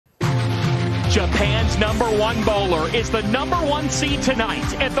Japan's #1 bowler is the #1 seed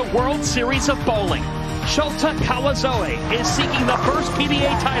tonight at the World Series of Bowling. Shota Kawazoe is seeking the first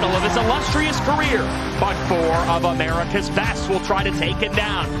PBA title of his illustrious career, but 4 of America's best will try to take him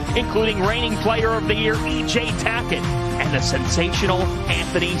down, including reigning Player of the Year E.J. Tackett and the sensational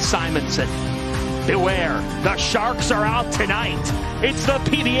Anthony Simonsen. Beware, the Sharks are out tonight. It's the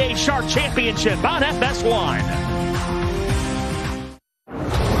PBA Shark Championship on FS1.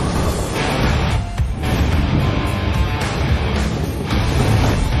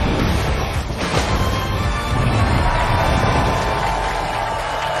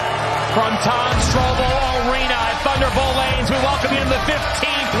 From Tom Strobel Arena at Thunderbolt Lanes, we welcome you to the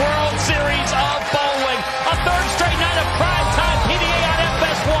 15th World Series of Bowling. A third straight night of primetime PBA on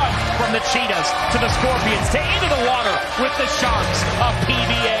FS1. From the Cheetahs to the Scorpions to into the water with the Sharks. A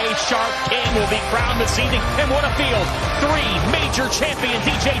PBA Shark King will be crowned this evening. And what a field. 3 major champions,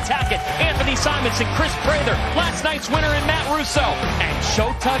 E.J. Tackett, Anthony Simonsen, Kris Prather, last night's winner in Matt Russo, and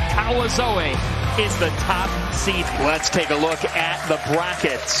Shota Kawazoe is the top seed. Let's take a look at the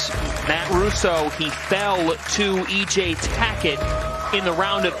brackets. Matt Russo, he fell to E.J. Tackett in the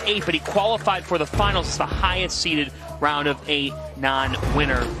round of 8, but he qualified for the finals. It's the highest seeded round of 8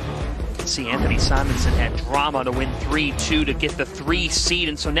 non-winner. See, Anthony Simonsen had drama to win 3-2 to get the 3 seed,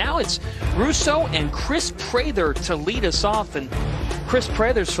 and so now it's Russo and Kris Prather to lead us off. And Kris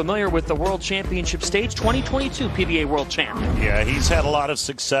Prather's familiar with the World Championship stage, 2022 PBA World Champ. Yeah, he's had a lot of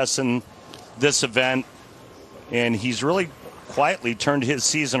success in this event, and he's really quietly turned his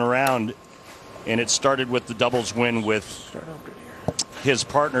season around, and it started with the doubles win with his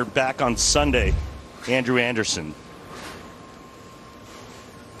partner back on Sunday, Andrew Anderson.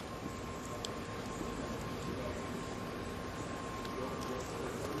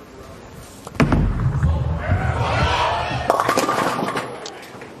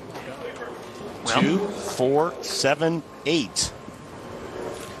 Well, 2, 4, 7, 8.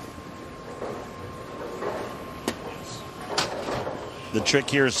 The trick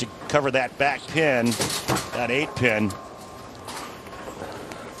here is to cover that back pin, that 8 pin.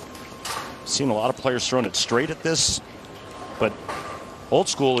 Seen a lot of players throwing it straight at this, but old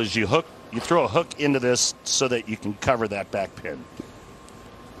school is you throw a hook into this so that you can cover that back pin.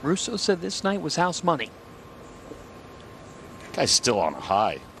 Russo said this night was house money. Guy's still on a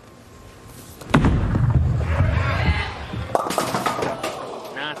high.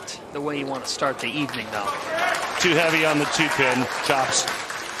 Not the way you want to start the evening, though. Too heavy on the 2 pin. Chops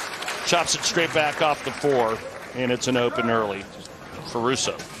it straight back off the 4, and it's an open early for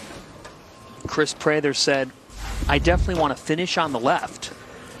Russo. Kris Prather said, I definitely want to finish on the left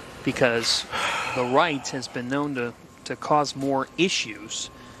because the right has been known to cause more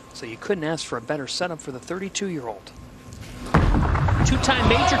issues. So you couldn't ask for a better setup for the 32-year-old. 2-time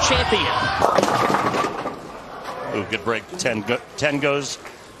major champion. Ooh, good break. 10 goes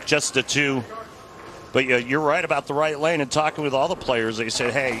just to 2. But you're right about the right lane, and talking with all the players, they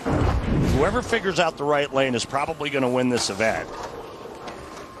said, hey, whoever figures out the right lane is probably going to win this event.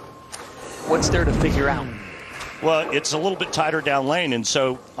 What's there to figure out? Well, it's a little bit tighter down lane, and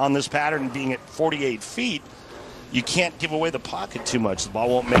so on this pattern being at 48 feet, you can't give away the pocket too much. The ball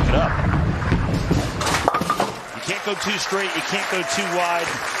won't make it up. You can't go too straight. You can't go too wide.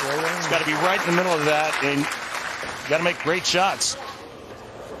 It's got to be right in the middle of that, and you got to make great shots.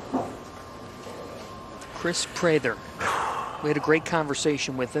 Kris Prather. We had a great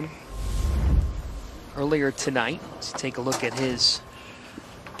conversation with him earlier tonight. Let's take a look at his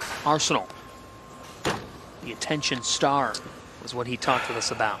arsenal. The attention star was what he talked with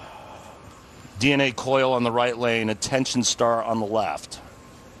us about. DNA coil on the right lane, attention star on the left.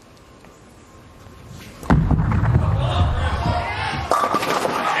 And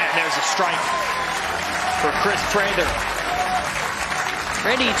there's a strike for Kris Prather.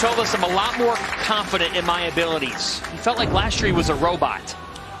 Randy, he told us I'm a lot more confident in my abilities. He felt like last year he was a robot.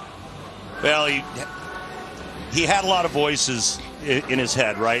 Well, he had a lot of voices in his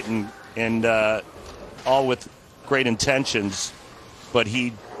head, right? And all with great intentions, but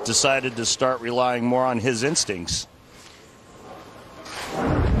he decided to start relying more on his instincts.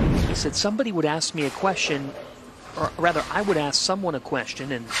 He said somebody would ask me a question, or rather I would ask someone a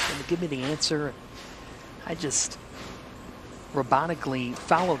question and they would give me the answer. I just robotically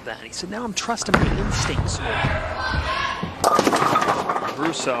followed that. He said, now I'm trusting my instincts more.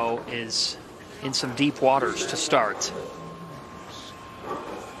 Russo is in some deep waters to start.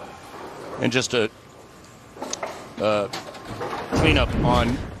 And just a cleanup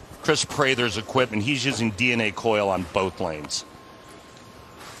on Kris Prather's equipment. He's using DNA coil on both lanes.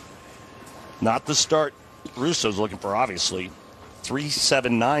 Not the start Russo's looking for, obviously.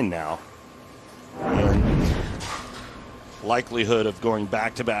 3-7-9 now. likelihood of going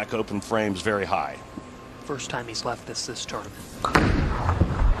back-to-back open frames very high. First time he's left this tournament.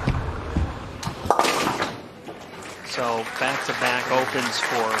 So back-to-back opens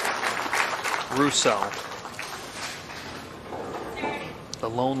for Russo. The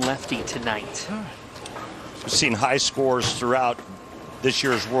lone lefty tonight. We've seen high scores throughout this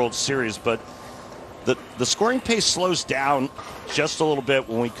year's World Series, but the scoring pace slows down just a little bit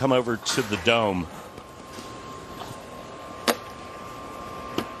when we come over to the Dome.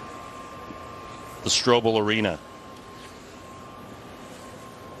 The Strobel Arena.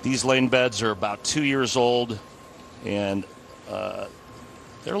 These lane beds are about 2 years old, and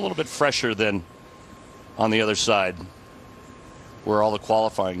they're a little bit fresher than on the other side, where all the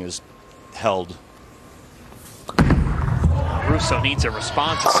qualifying is held. Russo needs a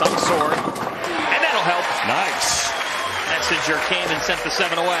response of some sort, and that'll help. Nice. Messenger came and sent the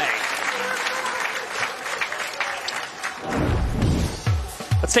 7 away.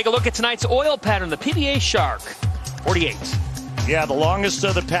 Let's take a look at tonight's oil pattern, the PBA Shark 48. Yeah, the longest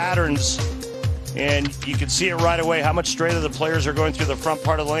of the patterns, and you can see it right away how much straighter the players are going through the front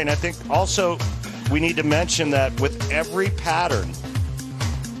part of the lane. I think also we need to mention that with every pattern,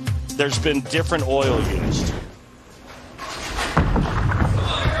 there's been different oil used.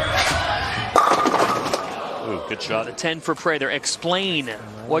 Ooh, good shot. The 10 for Prather. Explain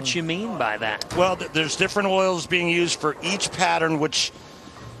what you mean by that. Well, there's different oils being used for each pattern, which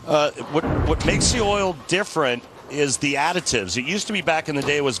what makes the oil different is the additives. It used to be back in the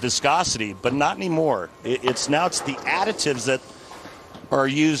day was viscosity, but not anymore. It's the additives that are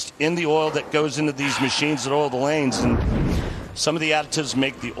used in the oil that goes into these machines that oil the lanes, and some of the additives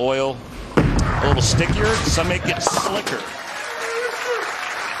make the oil a little stickier, some make it slicker.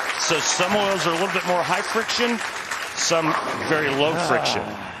 So some oils are a little bit more high friction, some very low friction.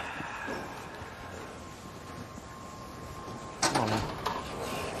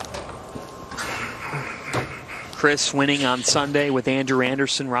 Kris winning on Sunday with Andrew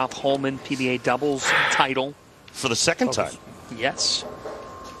Anderson, Ralph Holman, PBA doubles title. For the second time. Yes.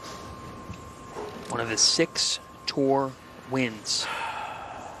 One of his 6 tour wins.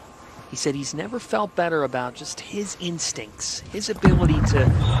 He said he's never felt better about just his instincts, his ability to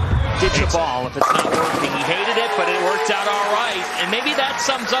ditch a ball if it's not working. He hated it, but it worked out all right. And maybe that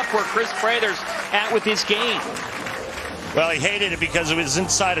sums up where Kris Prather's at with his game. Well, he hated it because it was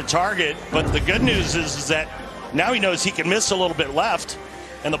inside a target, but the good news is that now he knows he can miss a little bit left,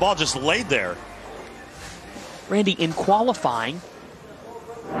 and the ball just laid there. Randy, in qualifying,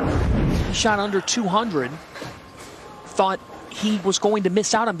 he shot under 200, thought he was going to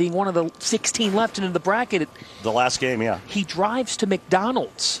miss out on being one of the 16 left into the bracket. The last game, yeah. He drives to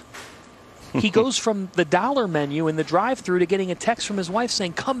McDonald's. He goes from the dollar menu in the drive-thru to getting a text from his wife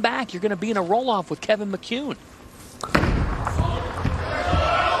saying, "Come back, you're going to be in a roll-off with Kevin McCune."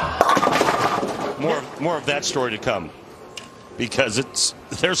 More of that story to come, because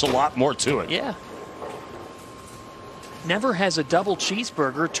there's a lot more to it. Yeah. Never has a double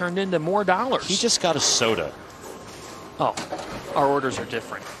cheeseburger turned into more dollars. He just got a soda. Oh, our orders are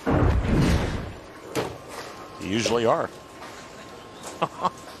different. They usually are.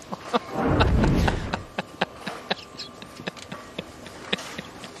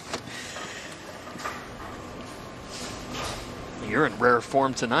 You're in rare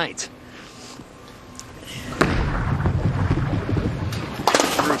form tonight.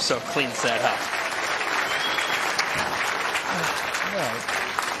 Russo cleans that up.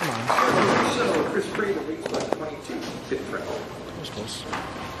 Come on. So, Kris Prather leads by 22. Fifth round. That was close.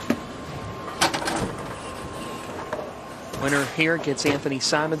 Winner here gets Anthony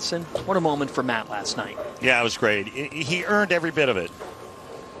Simonsen. What a moment for Matt last night. Yeah, it was great. He earned every bit of it.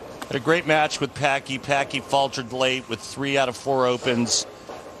 Had a great match with Packy. Packy faltered late with 3 out of 4 opens,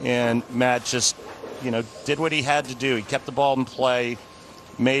 and Matt just, did what he had to do. He kept the ball in play,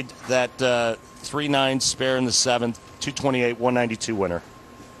 made that 3-9 spare in the 7th, 228, 192 winner.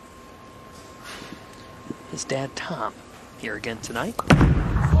 His dad, Tom, here again tonight.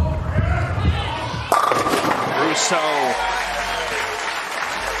 Russo.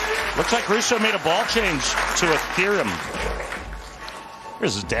 Looks like Russo made a ball change to Ethereum.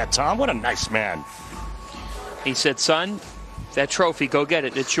 Here's his dad, Tom. What a nice man. He said, "Son, that trophy, go get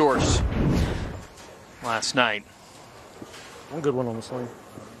it. It's yours." Last night. One good one on the sling.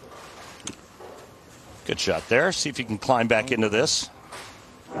 Good shot there. See if he can climb back into this.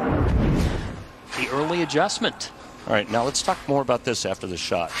 The early adjustment. All right, now let's talk more about this after the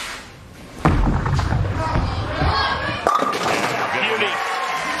shot. Beauty.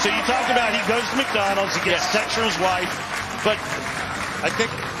 So you talked about he goes to McDonald's, he gets text from his wife, but I think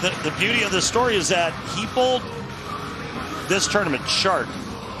the beauty of the story is that he bowled this tournament, Shark,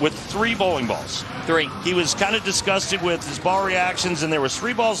 with 3 bowling balls. 3. He was kind of disgusted with his ball reactions, and there was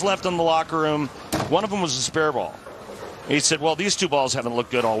 3 balls left in the locker room. One of them was a spare ball. He said, well, these 2 balls haven't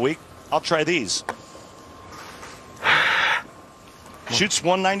looked good all week. I'll try these. Shoots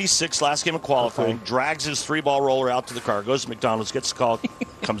 196 last game of qualifying, drags his 3-ball roller out to the car, goes to McDonald's, gets the call,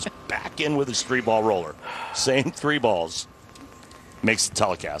 comes back in with his 3-ball roller. Same 3 balls. Makes the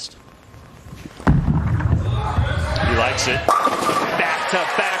telecast. He likes it.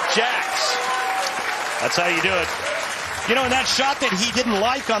 Back-to-back jacks. That's how you do it. You know, and that shot that he didn't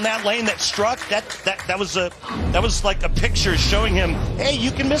like on that lane that struck, that was like a picture showing him, hey,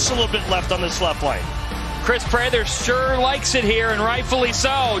 you can miss a little bit left on this left lane. Chris Prather sure likes it here, and rightfully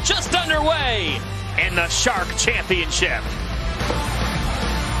so. Just underway in the Shark Championship.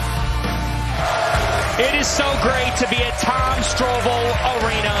 It is so great to be at Tom Strobel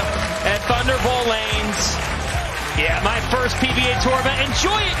Arena at Thunderbolt Lanes. Yeah, my first PBA tour event.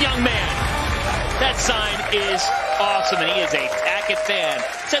 Enjoy it, young man. That sign is awesome, and he is a Tackett fan.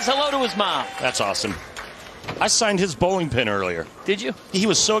 Says hello to his mom. That's awesome. I signed his bowling pin earlier. Did you? He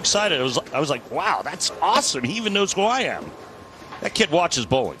was so excited. I was like, wow, that's awesome. He even knows who I am. That kid watches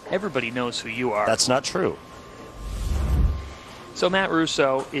bowling. Everybody knows who you are. That's not true. So Matt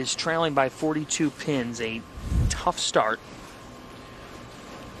Russo is trailing by 42 pins. A tough start.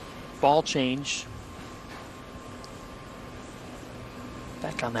 Ball change.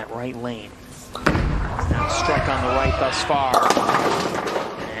 Back on that right lane. Now struck on the right thus far.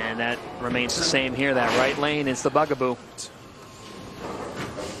 And that remains the same here. That right lane is the bugaboo.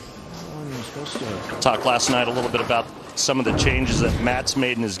 Talked last night a little bit about some of the changes that Matt's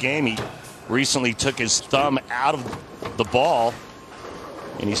made in his game. He recently took his thumb out of the ball,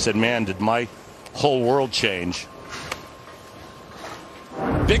 and he said, man, did my whole world change.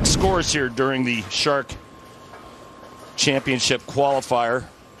 Big scores here during the Shark Championship qualifier.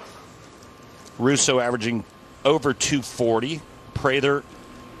 Russo averaging over 240. Prather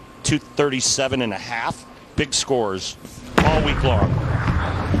 237.5. Big scores all week long.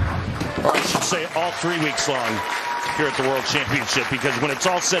 Or I should say all 3 weeks long here at the World Championship, because when it's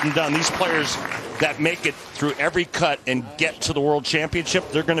all said and done, these players that make it through every cut and get to the World Championship,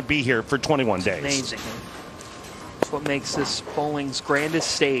 they're going to be here for 21 days. Amazing. That's what makes this bowling's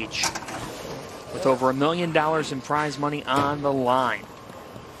grandest stage, with over $1 million in prize money on the line.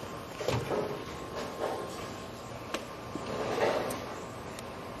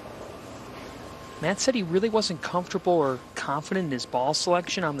 Matt said he really wasn't comfortable or confident in his ball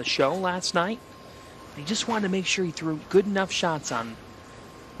selection on the show last night. He just wanted to make sure he threw good enough shots on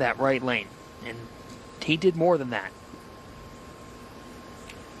that right lane. And he did more than that.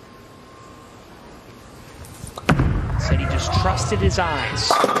 Said he just trusted his eyes.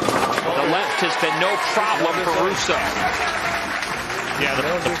 The left has been no problem for Russo. Yeah,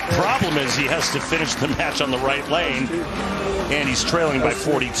 the problem is he has to finish the match on the right lane, and he's trailing by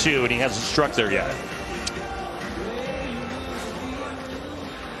 42, and he hasn't struck there yet.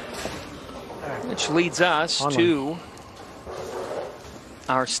 Which leads us to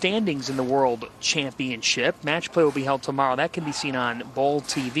our standings in the World Championship. Match play will be held tomorrow. That can be seen on Bowl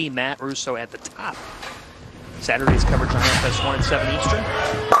TV. Matt Russo at the top. Saturday's coverage on FS1 at 7 Eastern.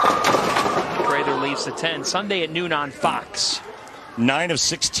 Prather leaves at 10. Sunday at noon on Fox. 9 of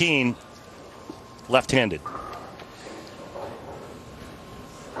 16 left-handed.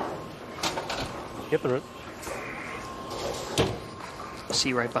 Hip it.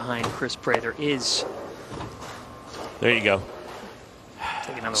 See right behind Chris Prather is. There you go.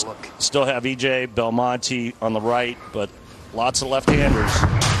 Take another look. Still have EJ Belmonte on the right, but lots of left-handers.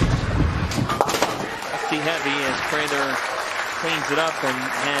 Lefty heavy as Prather cleans it up and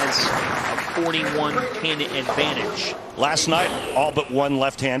has a 41-pin advantage. Last night, all but one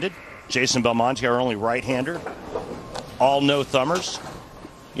left-handed. Jason Belmonte, our only right-hander. All no-thumbers.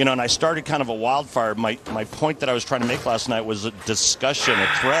 You know, and I started kind of a wildfire. My point that I was trying to make last night was a discussion, a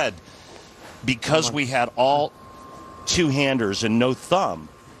thread. Because we had all two-handers and no thumb,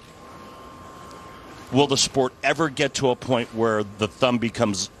 will the sport ever get to a point where the thumb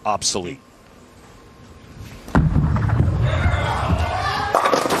becomes obsolete?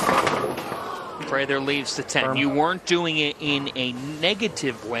 Prather leaves the 10. You weren't doing it in a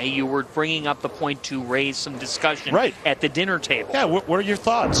negative way. You were bringing up the point to raise some discussion at the dinner table. Yeah, what are your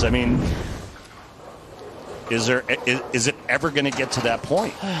thoughts? I mean, is it ever going to get to that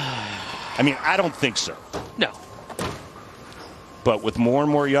point? I mean, I don't think so. No. But with more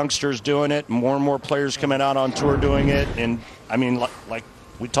and more youngsters doing it, more and more players coming out on tour doing it, and I mean, like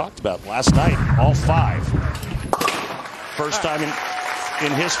we talked about last night, all 5. First time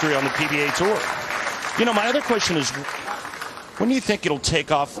in history on the PBA Tour. You know, my other question is, When do you think it'll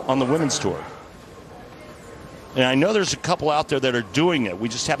take off on the women's tour? And I know there's a couple out there that are doing it. We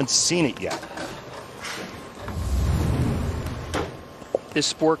just haven't seen it yet. This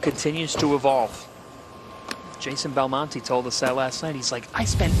sport continues to evolve. Jason Belmonte told us that last night. He's like, I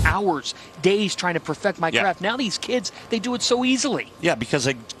spent hours, days trying to perfect my craft. Now these kids, they do it so easily. Yeah, because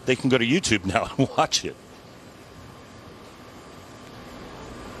they can go to YouTube now and watch it.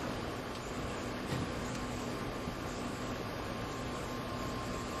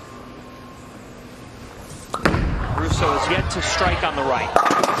 Russo has yet to strike on the right.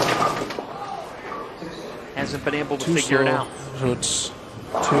 Hasn't been able to figure it out. So it's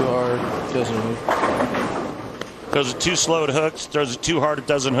too hard, doesn't hook. Throws it too slow, it hooks. Throws it too hard, it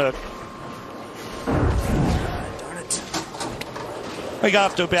doesn't hook. Darn it. He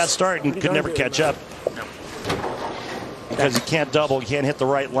got off to a bad start and could never catch up. No. Because he can't double, he can't hit the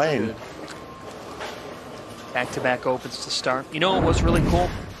right lane. Back-to-back opens to start. You know what was really cool?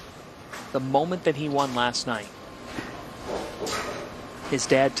 The moment that he won last night, his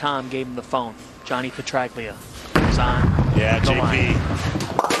dad, Tom, gave him the phone. Johnny Petraglia was on. Yeah,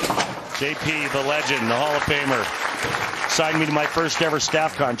 JP, the legend, the Hall of Famer, signed me to my first ever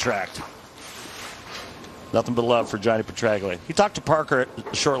staff contract. Nothing but love for Johnny Petraglia. He talked to Parker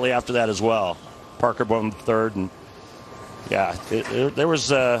shortly after that as well. Parker won third, and yeah, there was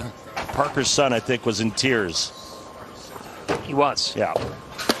Parker's son, I think, was in tears. He was. Yeah.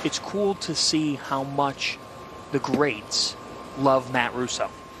 It's cool to see how much the greats love Matt Russo.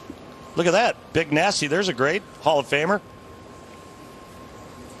 Look at that. Big Nasty. There's a great Hall of Famer.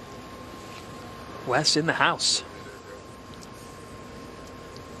 Wes in the house.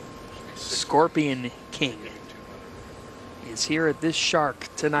 Scorpion King is here at this Shark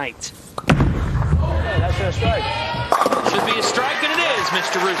tonight. Hey, that's a strike. Should be a strike, and it is,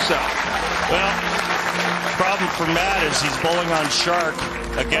 Mr. Russo. Well, problem for Matt is he's bowling on Shark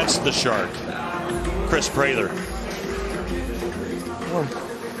against the Shark. Kris Prather.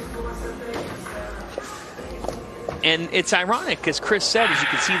 And it's ironic, as Kris said, as you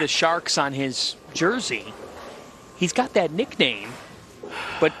can see the Sharks on his jersey, he's got that nickname,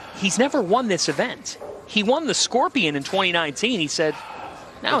 but he's never won this event. He won the Scorpion in 2019. He said,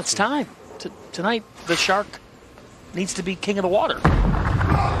 now it's time. Tonight, the Shark needs to be king of the water.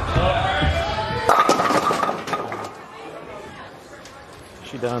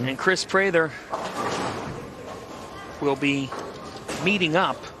 She done. And Kris Prather will be meeting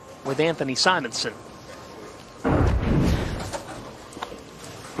up with Anthony Simonsen.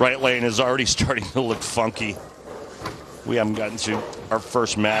 Right lane is already starting to look funky. We haven't gotten to our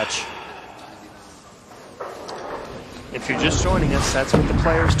first match. If you're just joining us, that's what the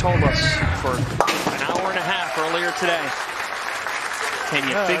players told us for an hour and a half earlier today. Can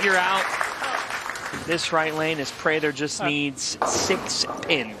you figure out this right lane as Prather just needs 6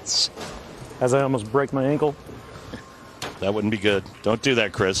 pins? As I almost break my ankle. That wouldn't be good. Don't do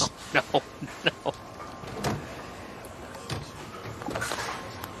that, Kris. No.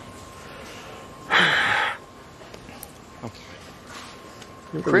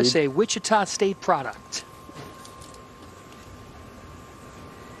 Kris, a Wichita State product.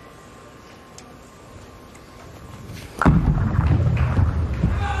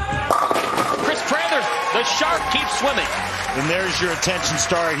 Kris Prather, the Shark keeps swimming. And there's your attention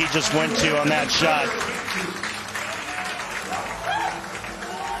star he just went to on that shot.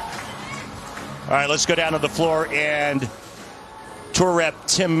 All right, let's go down to the floor and Tour Rep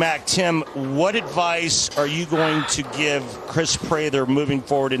Tim Mack. Tim, what advice are you going to give Kris Prather moving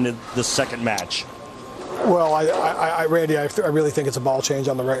forward into the second match? Well, Randy, I really think it's a ball change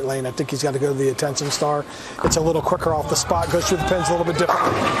on the right lane. I think he's got to go to the attention star. It's a little quicker off the spot, goes through the pins a little bit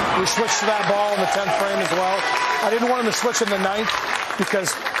differently. We switched to that ball in the 10th frame as well. I didn't want him to switch in the 9th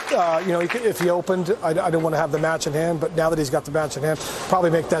because, if he opened, I didn't want to have the match in hand. But now that he's got the match in hand, probably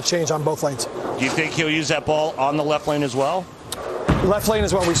make that change on both lanes. Do you think he'll use that ball on the left lane as well? Left lane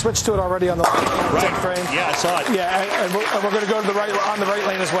as well. We switched to it already on the 10th frame. Yeah, I saw it. Yeah, and we're going to go to the right on the right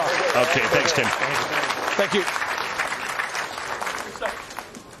lane as well. Okay, thanks, Tim. Thank you.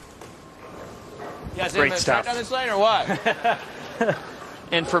 Great stuff. On this lane or what?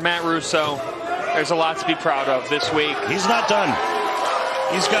 And for Matt Russo, there's a lot to be proud of this week. He's not done.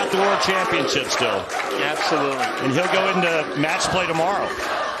 He's got the World Championship still. Absolutely. And he'll go into match play tomorrow.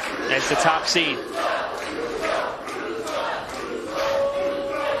 As the top seed.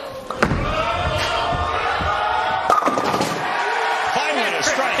 Finally a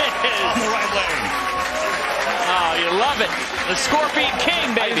strike on the right lane. Oh, you love it. The Scorpion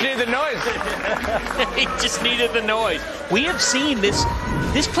King, baby. I just need the noise. He just needed the noise. We have seen this.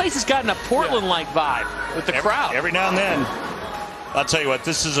 This place has gotten a Portland-like vibe with the crowd. Every now and then. I'll tell you what,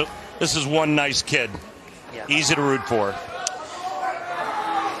 this is one nice kid. Yeah. Easy to root for.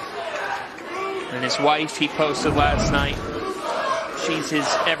 And his wife, he posted last night. She's his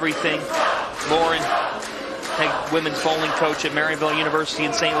everything. Lauren, head women's bowling coach at Maryville University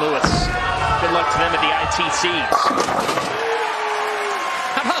in St. Louis. Good luck to them at the ITCs.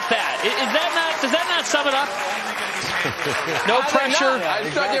 How about that? Does that not sum it up? No pressure. I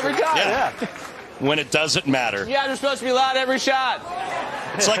struck every time. Yeah. When it doesn't matter. Yeah, you're supposed to be loud every shot.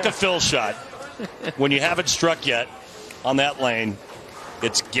 It's like a fill shot. When you haven't struck yet on that lane,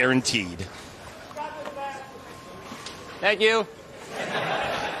 it's guaranteed. Thank you.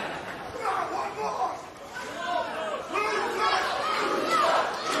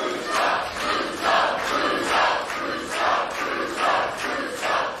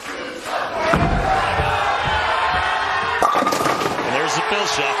 Fill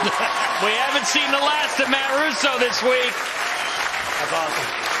shot. We haven't seen the last of Matt Russo this week. That's awesome.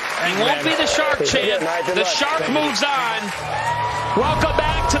 He won't be the Shark champ. The Shark moves on. Welcome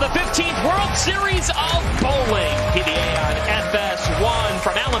back to the 15th World Series of Bowling. PBA on FS1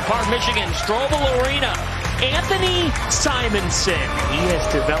 from Allen Park, Michigan, Strobel Arena. Anthony Simonsen. He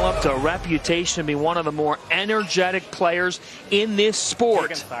has developed a reputation to be one of the more energetic players in this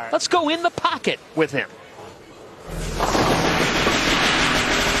sport. Let's go in the pocket with him.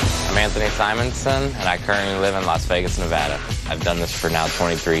 I'm Anthony Simonsen, and I currently live in Las Vegas, Nevada. I've done this for now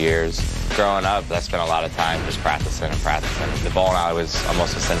 23 years. Growing up, I spent a lot of time just practicing and practicing. The bowling alley was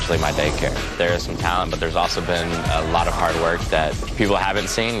almost essentially my daycare. There is some talent, but there's also been a lot of hard work that people haven't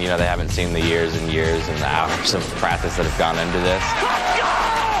seen. You know, they haven't seen the years and years and the hours of practice that have gone into this.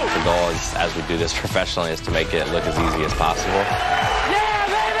 The goal is, as we do this professionally, is to make it look as easy as possible.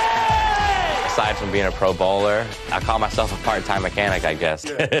 Aside from being a pro bowler, I call myself a part-time mechanic, I guess.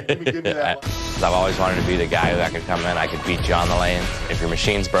 I've always wanted to be the guy who I could come in, I could beat you on the lane. If your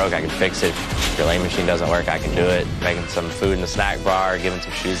machine's broke, I can fix it. If your lane machine doesn't work, I can do it. Making some food in the snack bar, giving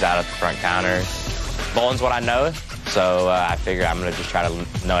some shoes out at the front counter. Bowling's what I know, so I figure I'm going to just try to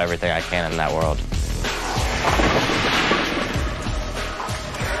know everything I can in that world.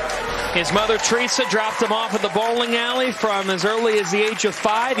 His mother, Teresa, dropped him off at the bowling alley from as early as the age of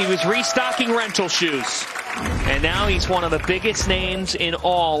 5. He was restocking rental shoes. And now he's one of the biggest names in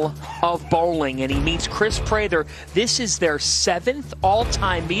all of bowling. And he meets Kris Prather. This is their 7th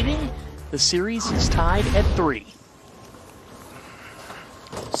all-time meeting. The series is tied at 3.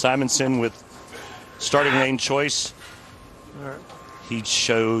 Simonsen with starting lane choice. He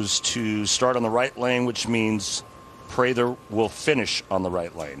chose to start on the right lane, which means Prather will finish on the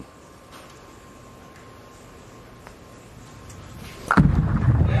right lane.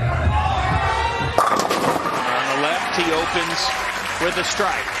 He opens with a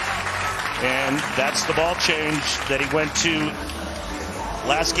strike. And that's the ball change that he went to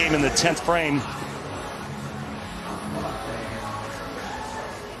last game in the 10th frame.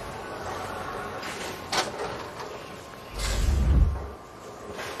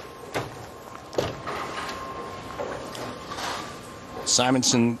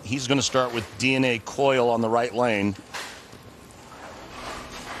 Simonsen, he's going to start with DNA Coil on the right lane.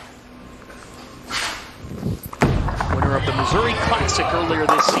 Of the Missouri Classic earlier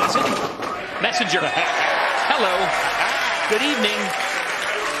this season. Messenger. Hello. Good evening.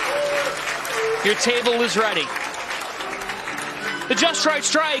 Your table is ready. The Just Right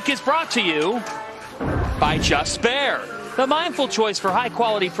Strike is brought to you by Just Bear, the mindful choice for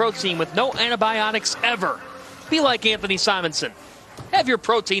high-quality protein with no antibiotics ever. Be like Anthony Simonsen. Have your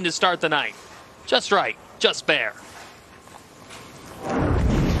protein to start the night. Just right. Just Bear.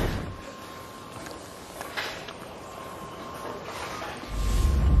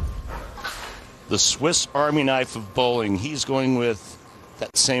 The Swiss Army knife of bowling. He's going with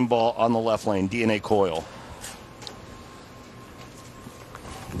that same ball on the left lane, DNA Coil.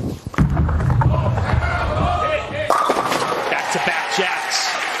 Back-to-back jacks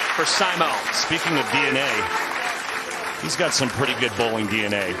for Simo. Speaking of DNA, he's got some pretty good bowling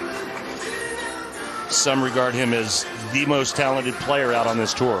DNA. Some regard him as the most talented player out on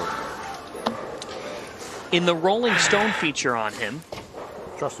this tour. In the Rolling Stone feature on him,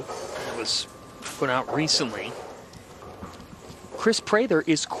 Trust it. it was put out recently, Kris Prather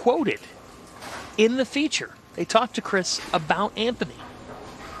is quoted in the feature. They talked to Kris about Anthony.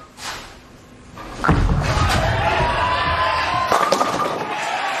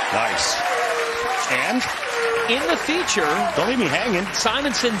 Nice. And? In the feature, Don't leave me hanging.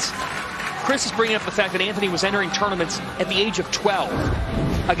 Kris is bringing up the fact that Anthony was entering tournaments at the age of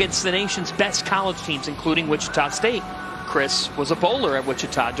 12 against the nation's best college teams, including Wichita State. Kris was a bowler at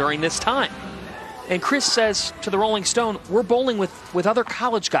Wichita during this time. And Kris says to the Rolling Stone, we're bowling with other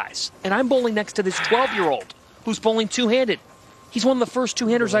college guys. And I'm bowling next to this 12-year-old who's bowling two-handed. He's one of the first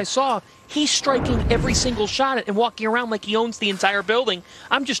two-handers I saw. He's striking every single shot and walking around like he owns the entire building.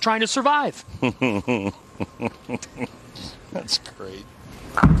 I'm just trying to survive. That's great.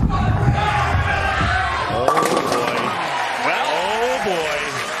 Oh, boy. Well, oh, boy.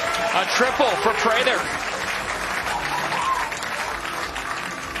 A triple for Prather.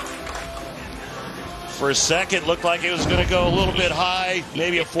 For a second, looked like it was going to go a little bit high,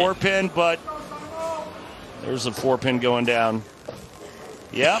 maybe a 4-pin, but there's a 4-pin going down.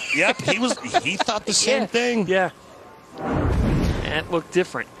 Yep. He thought the same thing. Yeah. That looked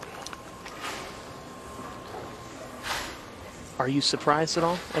different. Are you surprised at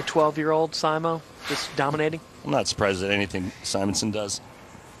all at 12-year-old Simo just dominating? I'm not surprised at anything Simonsen does.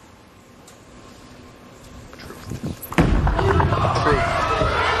 True.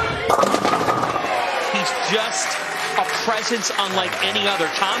 He's just a presence unlike any other.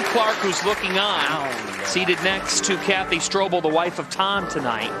 Tom Clark, who's looking on, seated next to Kathy Strobel, the wife of Tom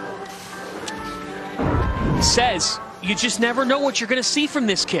tonight, says you just never know what you're going to see from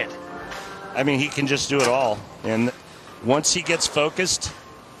this kid. I mean, he can just do it all. And once he gets focused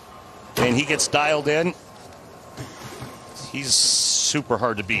and he gets dialed in, he's super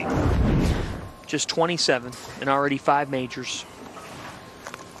hard to beat. Just 27 and already 5 majors.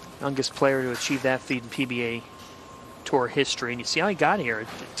 Youngest player to achieve that feat in PBA Tour history. And you see how he got here. It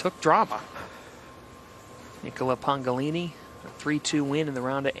took drama. Nicola Pongolini, a 3-2 win in the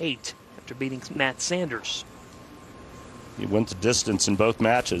round of 8 after beating Matt Sanders. He went the distance in both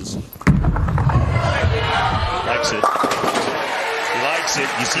matches. Likes it. He likes it.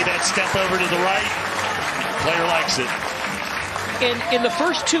 You see that step over to the right? Player likes it. And in the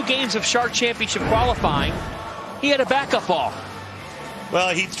first 2 games of Shark Championship qualifying, he had a backup ball.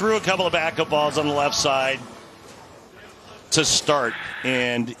 Well, he threw a couple of backup balls on the left side to start,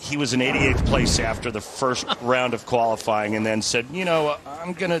 and he was in 88th place after the first round of qualifying, and then said, you know,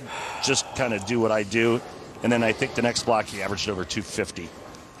 I'm going to just kind of do what I do. And then I think the next block he averaged over 250.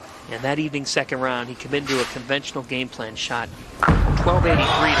 And that evening's second round, he committed to a conventional game plan shot 1283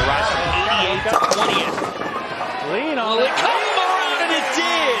 to rise from 88th to 20th. Lean on it. Come around, and it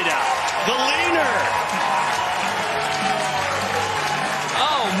did. The leaner.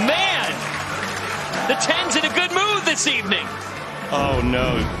 Oh, man. The 10's in a good mood this evening. Oh,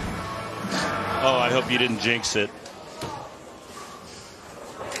 no. Oh, I hope you didn't jinx it.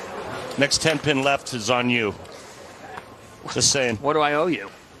 Next 10-pin left is on you. Just saying. What do I owe you?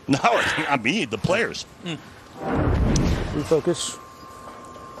 No, I mean the players. Refocus.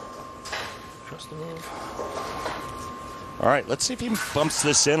 Trust the man. All right, let's see if he bumps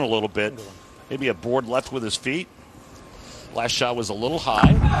this in a little bit. Maybe a board left with his feet. Last shot was a little high.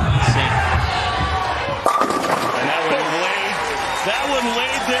 And that one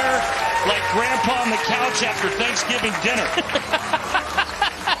laid there like Grandpa on the couch after Thanksgiving dinner.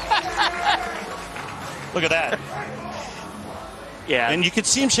 Look at that. Yeah. And you can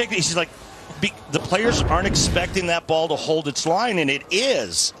see him shaking. He's like, the players aren't expecting that ball to hold its line, and it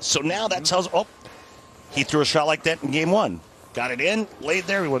is. So now that tells, oh, he threw a shot like that in game 1. Got it in, laid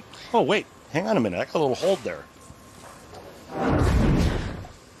there. He went, oh, wait, hang on a minute. I got a little hold there.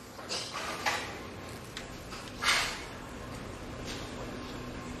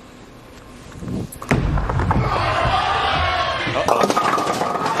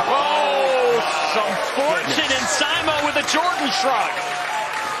 Jordan shrug.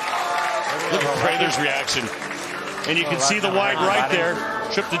 Look at Prather's reaction. And you can see the wide right there.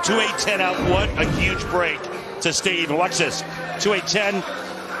 Tripped the 2-8-10 out. What a huge break to stay even. Watch this. 2-8-10.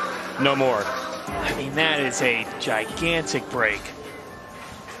 No more. I mean, that is a gigantic break.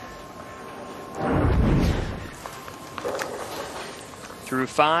 Through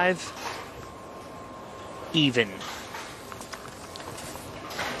 5. Even.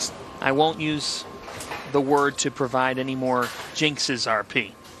 I won't use the word to provide any more jinxes,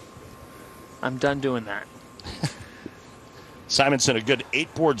 RP. I'm done doing that. Simonsen, a good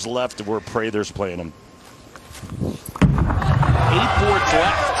 8 boards left of where Prather's playing him. 8 boards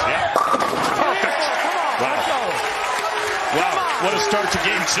left. Yeah. Perfect. Wow. Wow. What a start to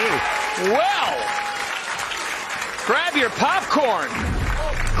game 2. Well, grab your popcorn.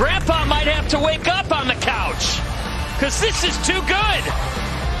 Grandpa might have to wake up on the couch because this is too good.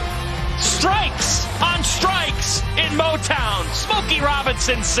 Strikes on strikes in Motown. Smokey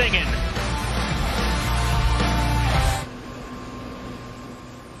Robinson singing.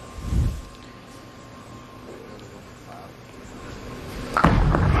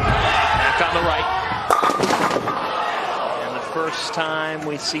 Back on the right. And the first time time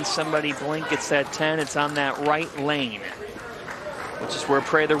we see somebody blink, it's that 10. It's on that right lane, which is where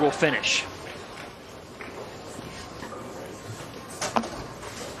Prather will finish.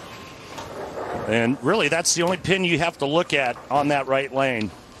 And really, that's the only pin you have to look at on that right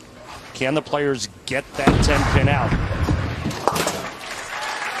lane. Can the players get that 10 pin out?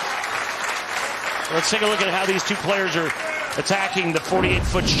 Let's take a look at how these two players are attacking the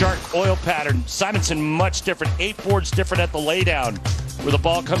 48-foot shark oil pattern. Simonsen much different. 8 boards different at the laydown, where the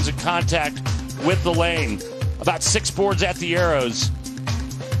ball comes in contact with the lane. About 6 boards at the arrows.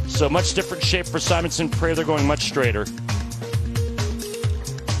 So much different shape for Simonsen. Prather going much straighter.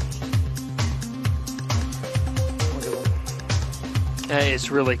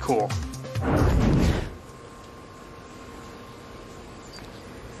 It's really cool.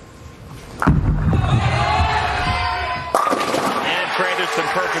 Prather's been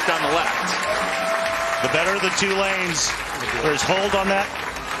perfect on the left. The better of the two lanes. There's hold on that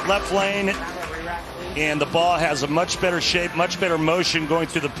left lane, and the ball has a much better shape, much better motion going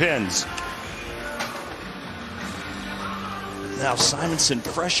through the pins. Now Simonsen,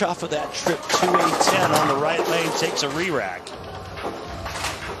 fresh off of that trip to a 10 on the right lane, takes a re-rack.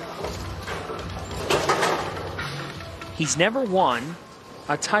 He's never won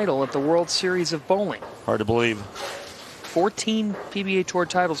a title at the World Series of Bowling. Hard to believe. 14 PBA Tour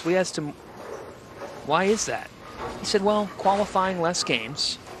titles. We asked him, why is that? He said, well, qualifying less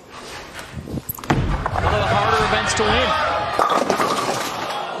games. One of the harder events to win.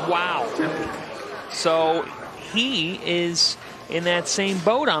 Wow. So he is in that same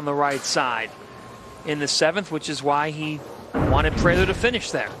boat on the right side in the 7th, which is why he wanted Prather to finish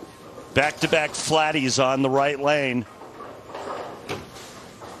there. Back-to-back flatties on the right lane.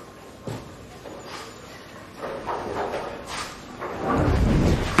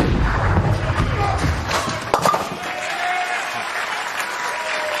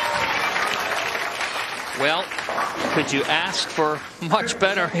 Well, could you ask for much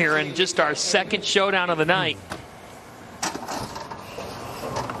better here in just our 2nd showdown of the night?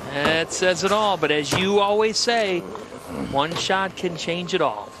 That says it all, but as you always say, one shot can change it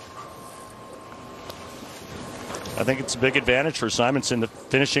all. I think it's a big advantage for Simonsen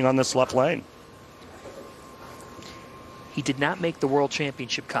finishing on this left lane. He did not make the World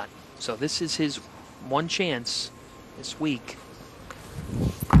Championship cut, so this is his one chance this week.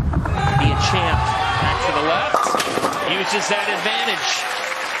 Be a champ. Back to the left. Uses that advantage.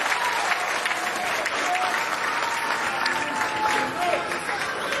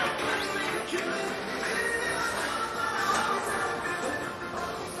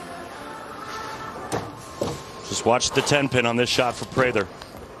 Just watch the 10 pin on this shot for Prather.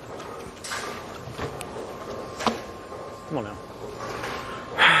 Come on now.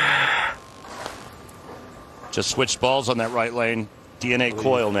 Just switched balls on that right lane. DNA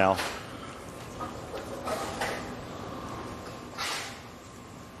coil now.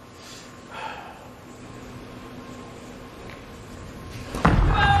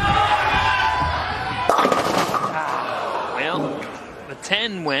 Well, the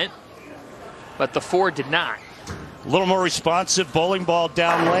 10 went, but the 4 did not. A little more responsive bowling ball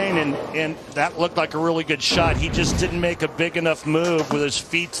down lane, and that looked like a really good shot. He just didn't make a big enough move with his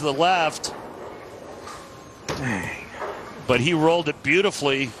feet to the left. Dang. But he rolled it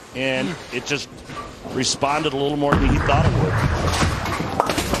beautifully, and it just responded a little more than he thought it would.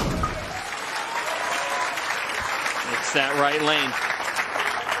 It's that right lane.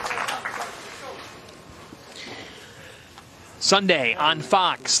 Sunday on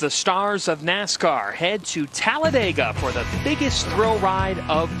Fox, the stars of NASCAR head to Talladega for the biggest thrill ride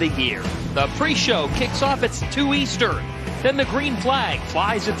of the year. The pre-show kicks off at 2 Eastern. Then the green flag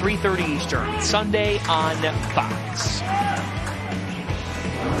flies at 3:30 Eastern. Sunday on Fox.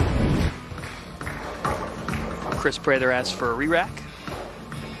 Chris Prather asked for a re-rack.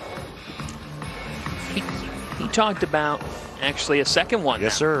 He talked about actually a second one.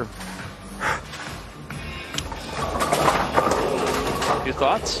 Yes, sir. Your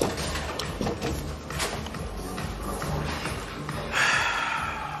thoughts?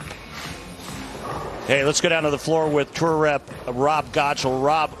 Hey, let's go down to the floor with Tour Rep Rob Gottschall.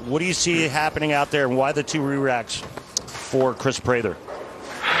 Rob, what do you see happening out there, and why the 2 re-racks for Chris Prather?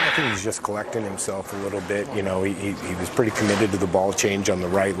 I think he's just collecting himself a little bit. You know, he was pretty committed to the ball change on the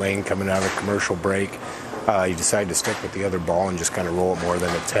right lane coming out of commercial break. He decided to stick with the other ball and just kind of roll it more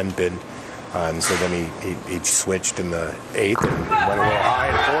than a 10 pin. And so then he switched in the 8th and went a little high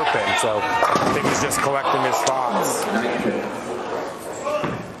in 4 pin. So I think he's just collecting his thoughts.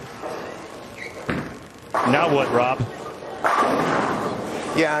 Now what, Rob?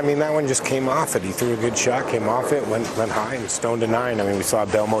 Yeah, I mean, that one just came off it. He threw a good shot, came off it, went high and stoned to 9. I mean, we saw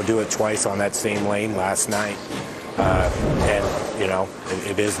Belmo do it twice on that same lane last night. And, you know,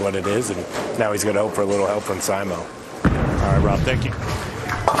 it is what it is, and now he's going to hope for a little help from Simo. All right, Rob, thank you.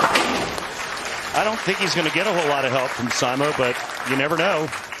 I don't think he's going to get a whole lot of help from Simo, but you never know.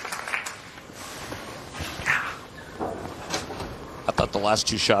 I thought the last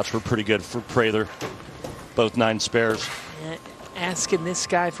 2 shots were pretty good for Prather. Both 9 spares. Asking this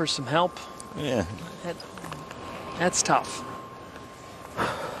guy for some help. Yeah. That's tough.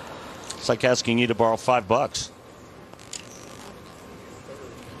 It's like asking you to borrow $5.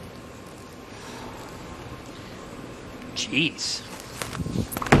 Jeez.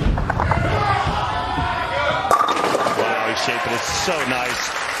 Wow, he's shaping it so nice.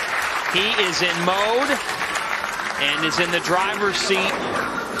 He is in mode and is in the driver's seat.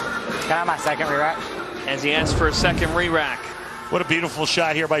 Can I have my second re-rack? As he asks for a second re-rack. What a beautiful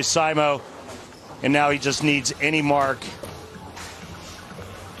shot here by Simo. And now he just needs any mark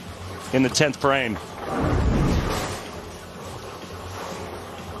in the 10th frame.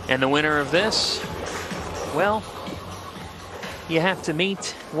 And the winner of this, well, you have to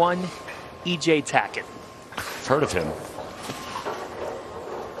meet one E.J. Tackett. I've heard of him.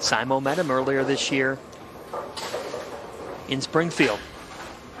 Simo met him earlier this year in Springfield.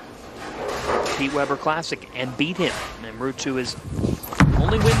 Pete Weber Classic and beat him en route to his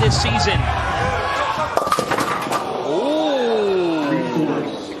only win this season. Oh!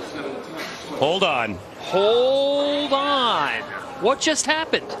 Hold on. Hold on. What just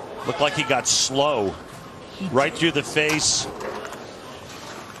happened? Looked like he got slow. Right through the face.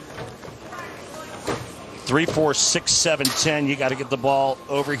 3, 4, 6, 7, 10. You got to get the ball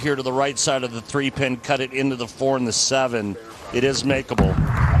over here to the right side of the 3-pin, cut it into the 4 and the 7. It is makeable.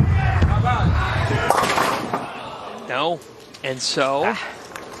 No. And so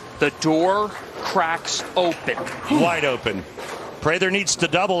the door cracks open. Wide open. Prather needs to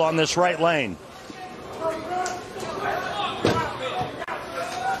double on this right lane.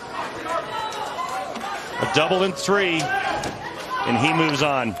 A double in 3, and he moves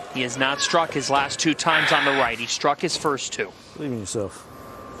on. He has not struck his last 2 times on the right. He struck his first 2. Believe in yourself.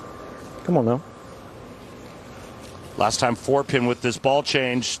 Come on now. Last time 4-pin with this ball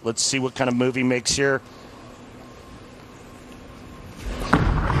change. Let's see what kind of move he makes here.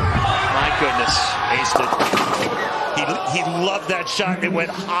 My goodness. Aced it. He loved that shot. It went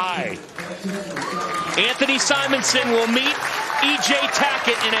high. Anthony Simonsen will meet E.J.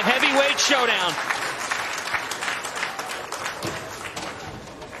 Tackett in a heavyweight showdown.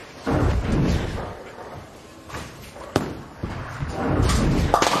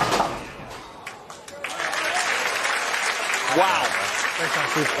 Wow.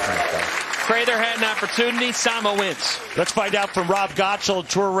 Prather had an opportunity. Simo wins. Let's find out from Rob Gottschall,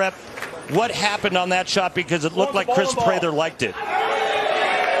 tour rep, what happened on that shot, because it looked like Chris Prather liked it. Yeah,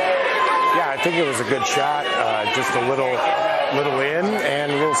 I think it was a good shot. Just a little in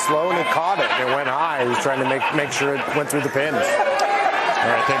and a little slow, and he caught it. It went high. He was trying to make sure it went through the pins. All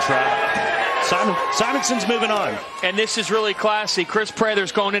right, thanks, Rob. Simonson's moving on. And this is really classy. Chris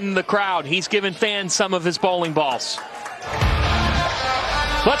Prather's going into the crowd. He's giving fans some of his bowling balls.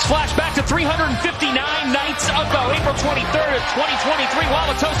 Let's flash back to 359 nights ago, April 23rd of 2023,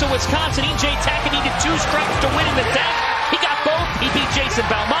 Wauwatosa, Wisconsin. E.J. Tackett needed 2 strikes to win in the 10th. He got both. He beat Jason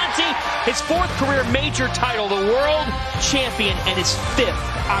Belmonte, his 4th career major title, the world champion, and his 5th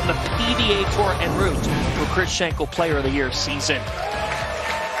on the PBA Tour en route to a Chris Schenkel Player of the Year season.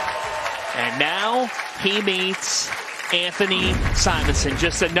 And now he meets Anthony Simonsen.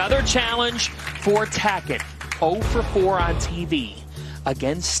 Just another challenge for Tackett. 0 for 4 on TV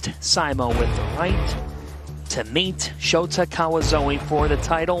against Simo with the right to meet Shota Kawazoe for the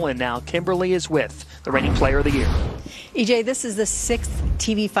title. And now Kimberly is with the reigning Player of the Year. EJ, this is the 6th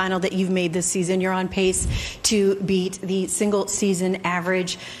TV final that you've made this season. You're on pace to beat the single season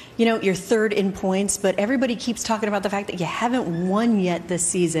average. You know, you're 3rd in points, but everybody keeps talking about the fact that you haven't won yet this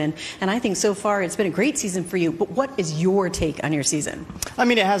season. And I think so far it's been a great season for you. But what is your take on your season? I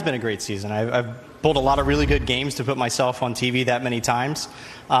mean, it has been a great season. I've bowled a lot of really good games to put myself on TV that many times.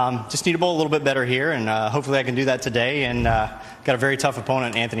 Just need to bowl a little bit better here, and hopefully I can do that today. And got a very tough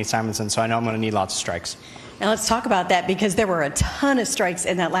opponent, Anthony Simonsen, so I know I'm going to need lots of strikes. Now let's talk about that, because there were a ton of strikes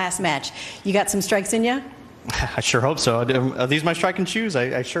in that last match. You got some strikes in you? I sure hope so. Are these my striking shoes?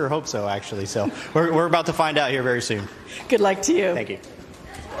 I sure hope so, actually. So we're about to find out here very soon. Good luck to you. Thank you.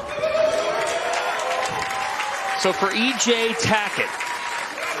 So for E.J. Tackett,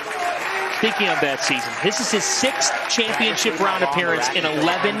 speaking of that season, this is his 6th championship round appearance in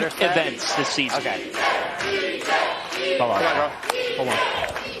 11 events this season. Okay. Come on, bro. Hold on.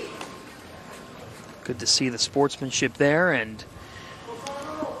 Good to see the sportsmanship there, and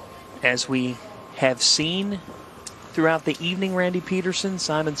as we have seen throughout the evening, Randy Peterson,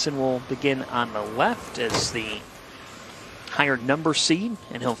 Simonsen will begin on the left as the higher number seed,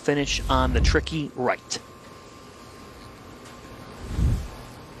 and he'll finish on the tricky right.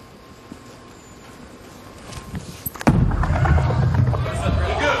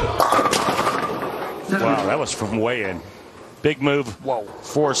 Wow, that was from way in. Big move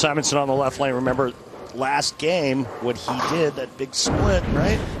for Simonsen on the left lane. Remember, last game, what he did, that big split,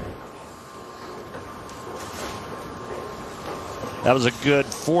 right? That was a good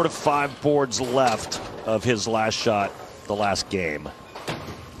 4 to 5 boards left of his last shot the last game.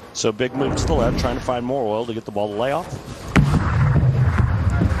 So big move to the left, trying to find more oil to get the ball to lay off.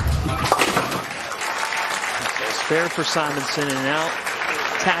 So it's fair for Simonsen, and now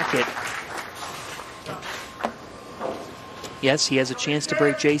Tackett. Yes, he has a chance to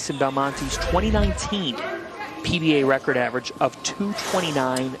break Jason Belmonte's 2019 PBA record average of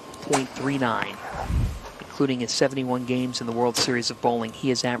 229.39. Including his 71 games in the World Series of Bowling,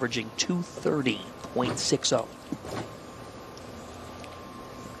 he is averaging 230.60.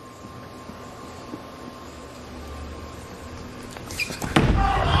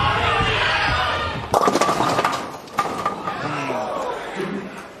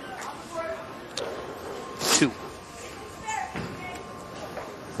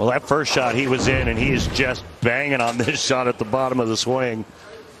 Well, that first shot he was in, and he is just banging on this shot at the bottom of the swing.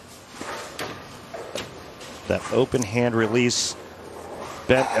 That open hand release,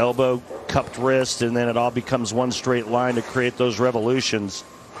 bent elbow, cupped wrist, and then it all becomes one straight line to create those revolutions.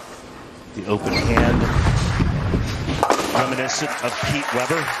 The open hand, reminiscent of Pete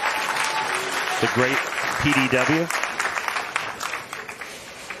Weber, the great PDW.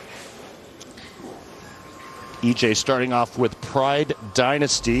 EJ starting off with Pride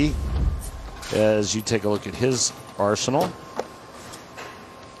Dynasty as you take a look at his arsenal.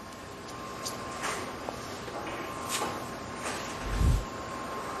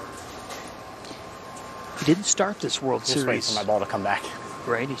 He didn't start this World Series. Just waiting for my ball to come back.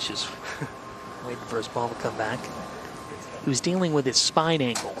 Right, he's just waiting for his ball to come back. He was dealing with his spine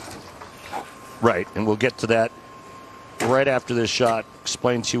angle. Right, and we'll get to that right after this shot.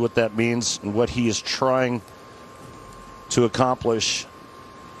 Explain to you what that means and what he is trying to accomplish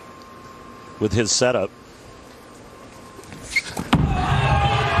with his setup.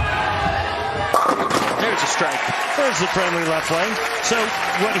 There's a strike. There's the friendly left lane. So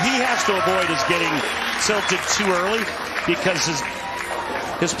what he has to avoid is getting tilted too early, because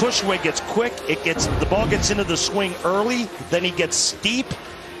his push away gets quick. The ball gets into the swing early, then he gets steep.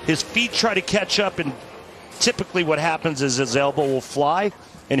 His feet try to catch up, and typically what happens is his elbow will fly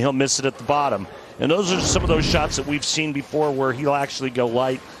and he'll miss it at the bottom. And those are some of those shots that we've seen before where he'll actually go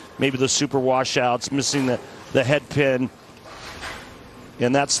light, maybe the super washouts, missing the head pin.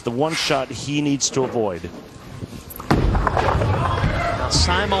 And that's the one shot he needs to avoid. Now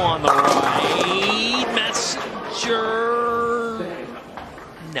Simo on the right. Messenger.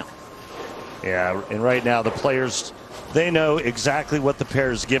 No. Yeah, and right now the players, they know exactly what the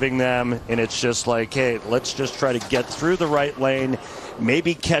pair is giving them, and it's just like, hey, let's just try to get through the right lane,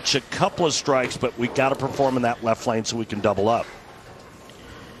 maybe catch a couple of strikes, but we got to perform in that left lane so we can double up.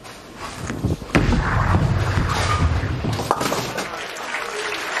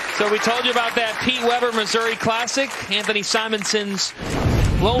 So we told you about that Pete Weber Missouri Classic. Anthony Simonsen's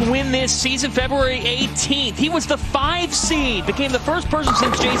lone win this season, February 18th. He was the 5 seed, became the first person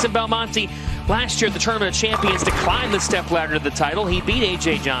since Jason Belmonte last year at the Tournament of Champions to climb the step ladder to the title. He beat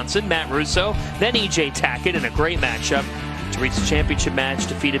A.J. Johnson, Matt Russo, then E.J. Tackett in a great matchup to reach the championship match,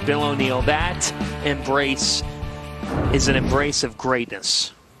 defeated Bill O'Neill. That embrace is an embrace of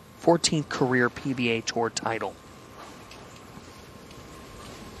greatness. 14th career PBA Tour title.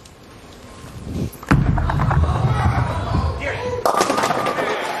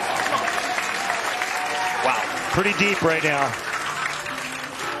 Wow, pretty deep right now.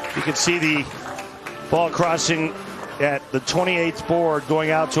 You can see the ball crossing at the 28th board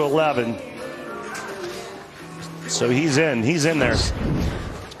going out to 11. So he's in there.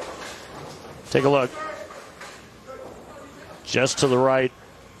 Take a look. Just to the right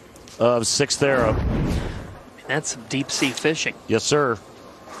of 6th arrow. That's some deep sea fishing. Yes, sir.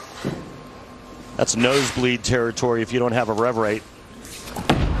 That's nosebleed territory if you don't have a rev rate. There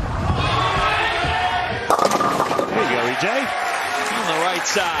you go, EJ. On the right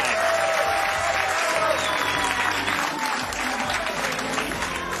side.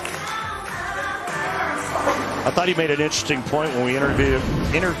 I thought he made an interesting point when we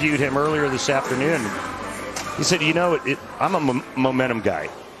interviewed him earlier this afternoon. He said, you know, I'm a momentum guy.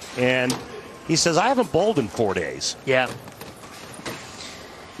 And he says, I haven't bowled in 4 days. Yeah.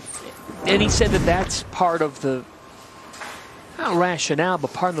 And he said that that's part of the, not rationale,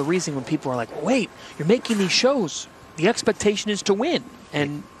 but part of the reason when people are like, wait, you're making these shows. The expectation is to win.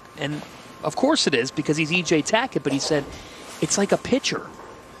 And of course it is, because he's E.J. Tackett, but he said it's like a pitcher.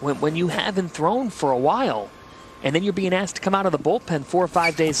 When you haven't thrown for a while, and then you're being asked to come out of the bullpen 4 or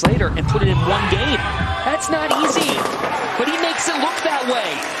 5 days later and put it in one game. That's not easy, but he makes it look that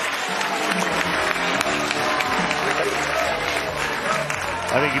way.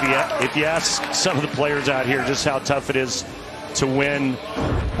 I think if you ask some of the players out here just how tough it is to win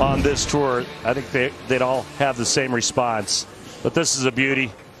on this tour, I think they'd all have the same response. But this is a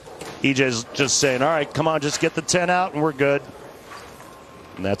beauty. EJ's just saying, all right, come on, just get the 10 out and we're good.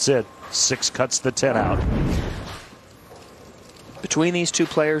 And that's it. 6 cuts the 10 out. Between these two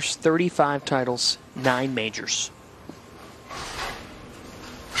players, 35 titles, 9 majors.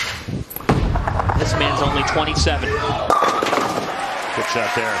 This man's only 27. Good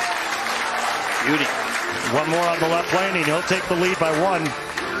shot there. Beauty. One more on the left lane, and he'll take the lead by 1.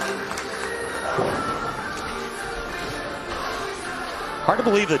 Hard to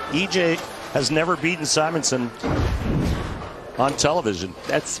believe that EJ has never beaten Simonsen on television.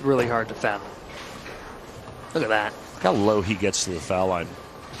 That's really hard to fathom. Look at that. How low he gets to the foul line.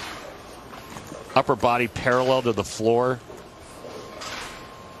 Upper body parallel to the floor.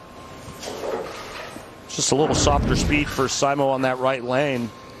 Just a little softer speed for Simo on that right lane.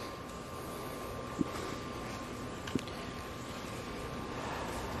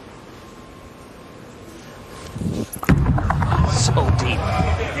 So deep.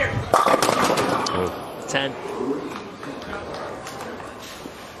 10.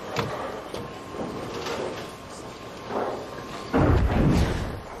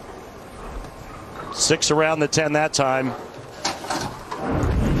 Six around the 10 that time.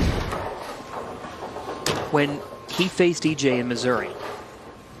 When he faced EJ in Missouri,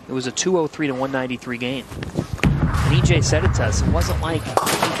 it was a 203 to 193 game. And EJ said it to us. It wasn't like he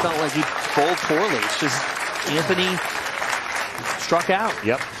felt like he bowled poorly. It's just Anthony struck out.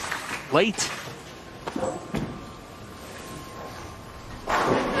 Yep. Late.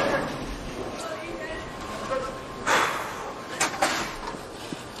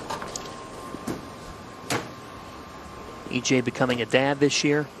 EJ becoming a dad this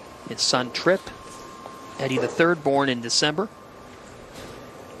year. His son Trip. Eddie the third, born in December.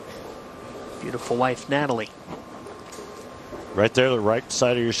 Beautiful wife Natalie. Right there, the right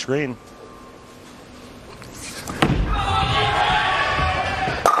side of your screen.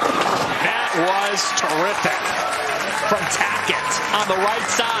 That was terrific from Tackett on the right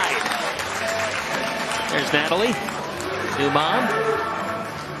side. There's Natalie, new mom.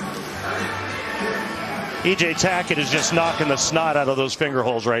 EJ Tackett is just knocking the snot out of those finger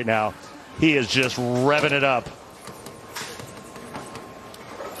holes right now. He is just revving it up.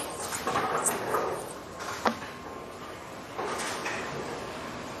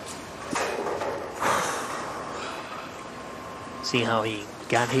 See how he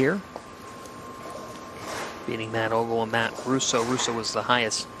got here? Beating Matt Ogle and Matt Russo. Russo was the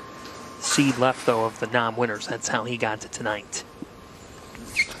highest seed left, though, of the non-winners. That's how he got to tonight.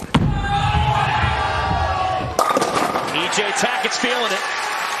 EJ Tackett's feeling it.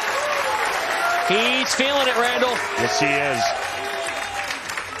 He's feeling it, Randall. Yes, he is.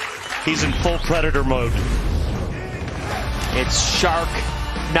 He's in full Predator mode. It's Shark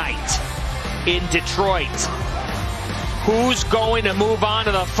Night in Detroit. Who's going to move on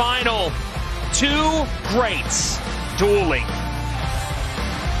to the final? Two greats dueling.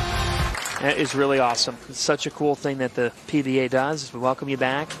 That is really awesome. It's such a cool thing that the PBA does. We welcome you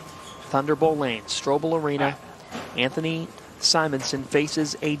back. Thunderbolt Lane, Strobel Arena. Anthony Simonsen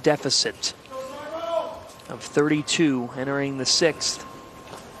faces a deficit of 32 entering the 6th.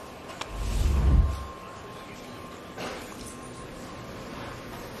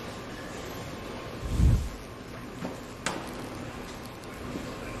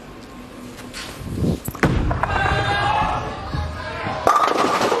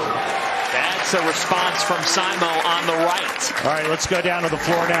 That's a response from Simo on the right. All right, let's go down to the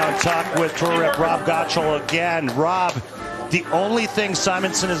floor now and talk with tour rep Rob Gottschall again. Rob, the only thing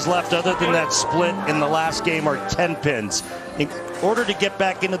Simonsen has left other than that split in the last game are 10 pins. In order to get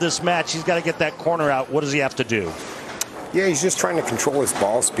back into this match, he's got to get that corner out. What does he have to do? Yeah, he's just trying to control his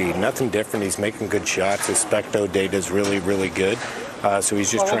ball speed. Nothing different. He's making good shots. His specto data is really, really good. So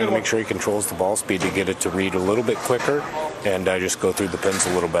he's just trying to make sure he controls the ball speed to get it to read a little bit quicker and just go through the pins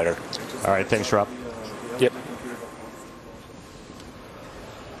a little better. All right, thanks, Rob. Yep.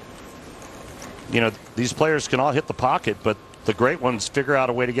 You know, these players can all hit the pocket, but the great ones figure out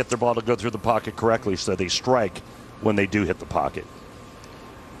a way to get their ball to go through the pocket correctly so they strike when they do hit the pocket.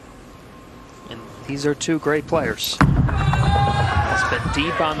 And these are two great players. Has been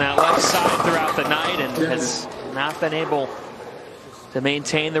deep on that left side throughout the night and has not been able to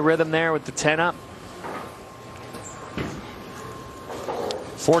maintain the rhythm there with the 10 up.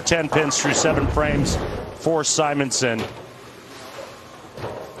 4-10 pins through 7 frames for Simonsen.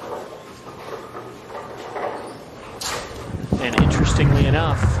 And interestingly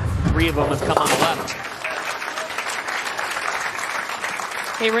enough, 3 of them have come on the left.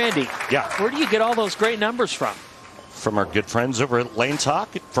 Hey, Randy. Yeah. Where do you get all those great numbers from? From our good friends over at Lane Talk.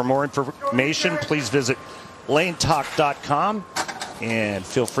 For more information, please visit lanetalk.com and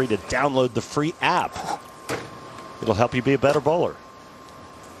feel free to download the free app. It'll help you be a better bowler.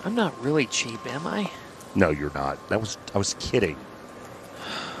 I'm not really cheap, am I? No, you're not. I was kidding.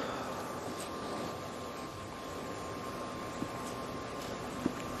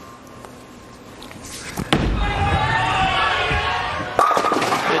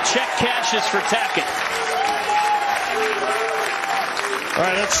 The check cashes for Tackett. All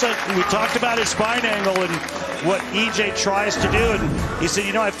right, we talked about his spine angle and what EJ tries to do, and he said,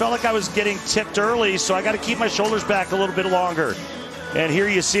 you know, I felt like I was getting tipped early, so I got to keep my shoulders back a little bit longer. And here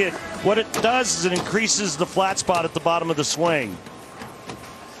you see it. What it does is it increases the flat spot at the bottom of the swing.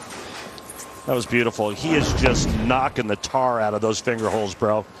 That was beautiful. He is just knocking the tar out of those finger holes,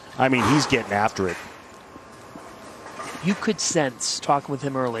 bro. I mean, he's getting after it. You could sense, talking with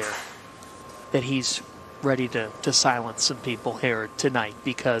him earlier, that he's ready to silence some people here tonight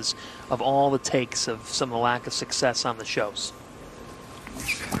because of all the takes of some of the lack of success on the shows.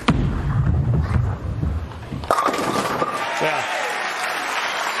 Yeah.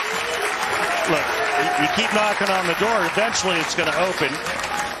 Look, you keep knocking on the door, eventually it's going to open.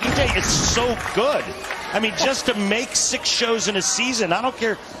 EJ is so good. I mean, just to make 6 shows in a season, I don't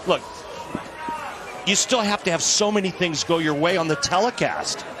care. Look, you still have to have so many things go your way on the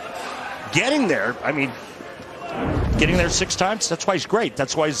telecast. Getting there, I mean, getting there 6 times, that's why he's great.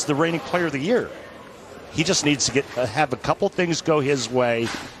 That's why he's the reigning player of the year. He just needs to have a couple things go his way,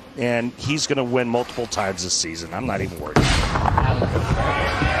 and he's going to win multiple times this season. I'm not even worried.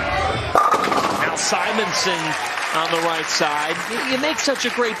 Now Simonsen on the right side. You make such a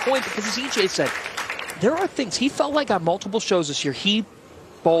great point because, as EJ said, there are things. He felt like on multiple shows this year, he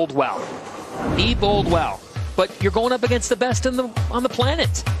bowled well. He bowled well. But you're going up against the best on the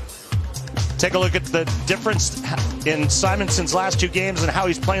planet. Take a look at the difference in Simonsen's last 2 games and how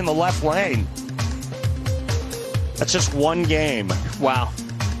he's playing the left lane. That's just 1 game. Wow.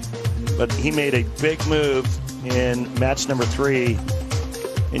 But he made a big move in match number 3.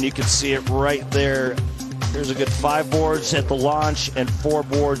 And you can see it right there. There's a good 5 boards at the launch and 4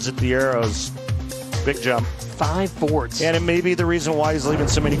 boards at the arrows. Big jump. 5 boards. And it may be the reason why he's leaving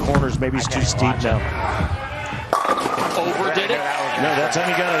so many corners. Maybe he's too steep now. Overdid it? No, that time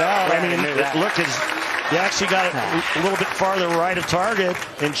he got it out. I mean, look, he actually got it a little bit farther right of target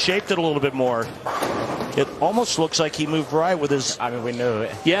and shaped it a little bit more. It almost looks like he moved right with his... I mean, we knew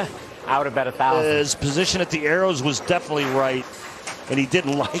it. Yeah. I would have bet 1,000. His position at the arrows was definitely right, and he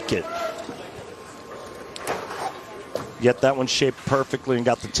didn't like it. Yet that one shaped perfectly and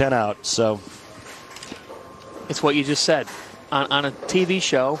got the 10 out, so... It's what you just said. On a TV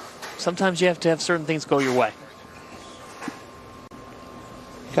show, sometimes you have to have certain things go your way.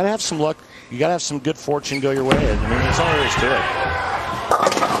 You gotta have some luck. You gotta have some good fortune go your way. I mean, there's all there is to it.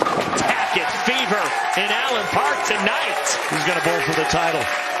 Tackett fever in Allen Park tonight. He's gonna bowl for the title.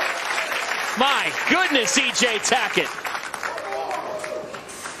 My goodness, EJ Tackett.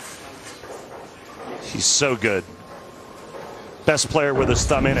 He's so good. Best player with his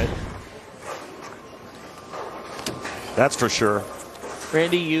thumb in it. That's for sure.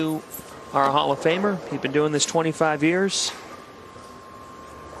 Randy, you are a Hall of Famer. You've been doing this 25 years.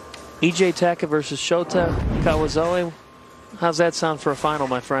 EJ Tackett versus Shota Kawazoe. How's that sound for a final,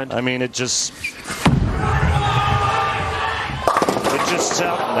 my friend? I mean, it just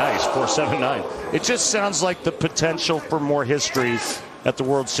sounds nice. 4-7-9. It just sounds like the potential for more history at the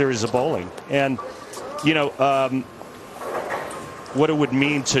World Series of Bowling. And, you know, what it would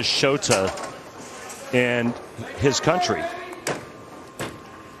mean to Shota and his country.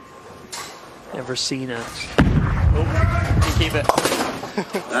 Never seen a Keep it.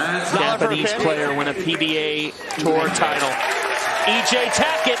 Japanese player win a PBA Tour title. EJ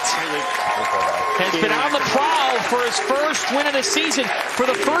Tackett has been on the prowl for his first win of the season. For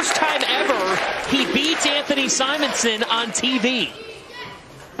the first time ever, he beats Anthony Simonsen on TV.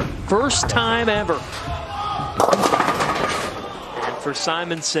 First time ever. And for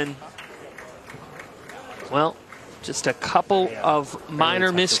Simonsen, Well, just a couple of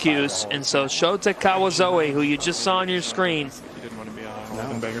minor miscues, and so Shota Kawazoe, who you just saw on your screen,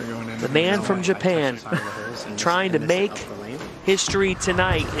 the man from Japan, trying to make history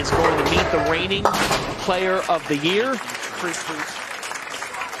tonight, is going to meet the reigning player of the year.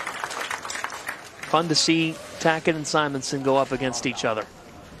 Fun to see Tackett and Simonsen go up against each other.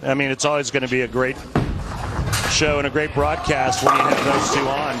 I mean, it's always going to be a great show and a great broadcast when you have those two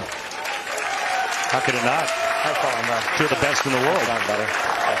on. How could it not? Two of the best in the world.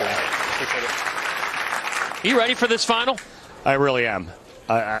 You ready for this final? I really am.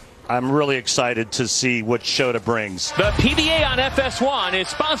 I'm really excited to see what Shota brings. The PBA on FS1 is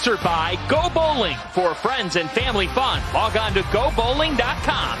sponsored by Go Bowling. For friends and family fun, log on to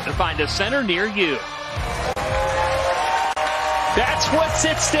gobowling.com to find a center near you. That's what's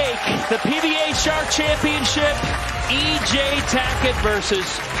at stake. The PBA Shark Championship. EJ Tackett versus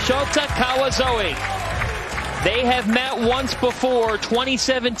Shota Kawazoe. They have met once before.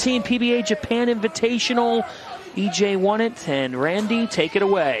 2017 PBA Japan Invitational. EJ won it, and Randy, take it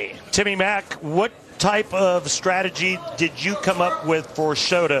away. Timmy Mack, what type of strategy did you come up with for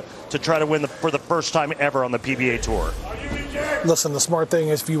Shota to try to win for the first time ever on the PBA Tour? Listen, the smart thing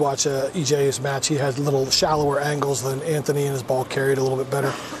is if you watch EJ's match, he has little shallower angles than Anthony, and his ball carried a little bit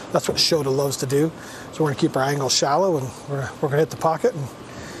better. That's what Shota loves to do. So we're going to keep our angles shallow, and we're going to hit the pocket, and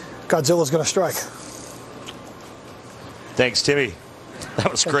Godzilla's going to strike. Thanks, Timmy.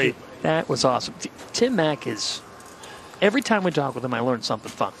 That was great. That was awesome. Tim Mack is, every time we talk with him, I learn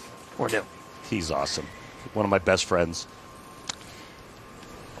something fun or new. He's awesome. One of my best friends.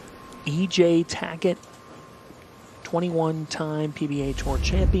 EJ Tackett, 21-time PBA Tour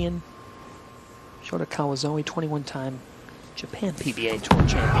champion. Shota Kawazoe, 21-time Japan PBA Tour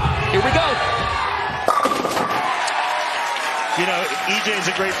champion. Here we go. You know, EJ is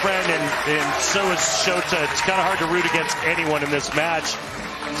a great friend, and so is Shota. It's kind of hard to root against anyone in this match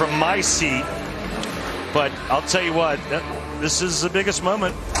from my seat, but I'll tell you what, this is the biggest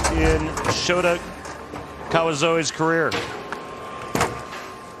moment in Shota Kawazoe's career.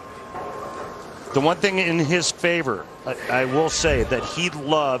 The one thing in his favor, I will say that he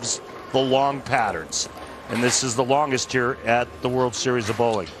loves the long patterns, and this is the longest here at the World Series of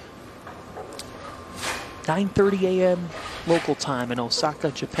Bowling. 9:30 a.m. local time in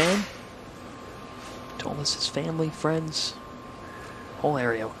Osaka, Japan. Told us his family, friends, whole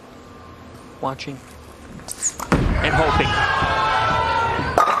area watching and hoping.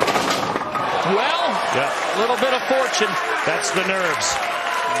 Well, a little bit of fortune. That's the nerves.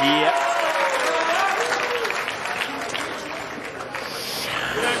 Yep.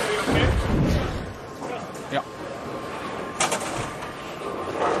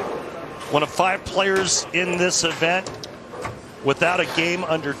 One of 5 players in this event without a game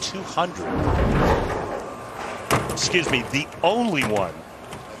under 200. Excuse me, the only one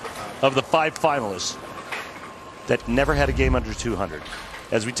of the 5 finalists that never had a game under 200.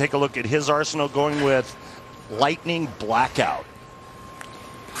 As we take a look at his arsenal, going with Lightning Blackout.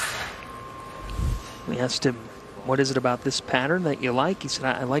 We asked him, what is it about this pattern that you like? He said,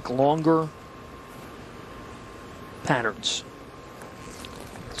 I like longer patterns.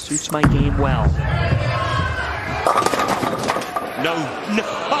 Suits my game well. No.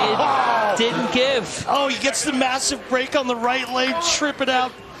 It didn't give. Oh, he gets the massive break on the right lane, tripping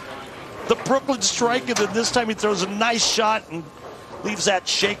out the Brooklyn strike, and then this time he throws a nice shot and leaves that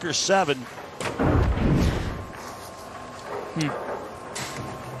shaker 7.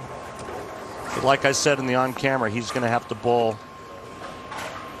 But like I said in the on-camera, he's going to have to bowl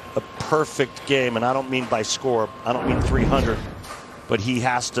a perfect game, and I don't mean by score. I don't mean 300. But he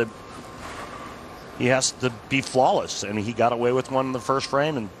has to be flawless, and he got away with one in the first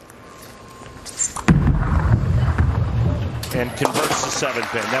frame and converts the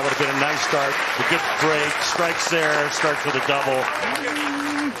 7-pin. That would have been a nice start. A good break, strikes there, starts with a double.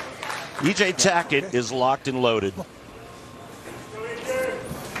 EJ Tackett is locked and loaded.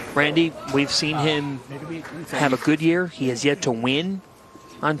 Randy, we've seen him have a good year. He has yet to win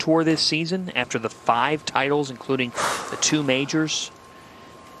on tour this season after the 5 titles, including the 2 majors.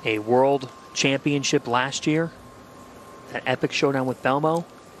 A world championship last year, that epic showdown with Belmo.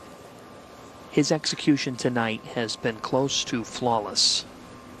 His execution tonight has been close to flawless.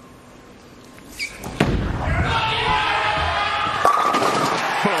 Boom.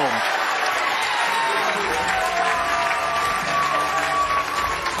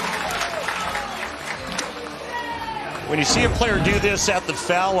 When you see a player do this at the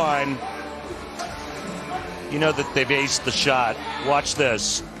foul line, you know that they've aced the shot. Watch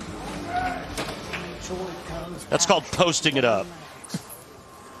this. That's called posting it up.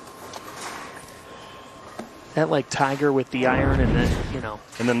 That like Tiger with the iron and then, you know.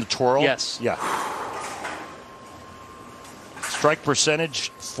 And then the twirl? Yes. Yeah. Strike percentage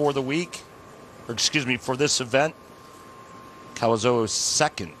for the week, or excuse me, for this event. Kawazoe is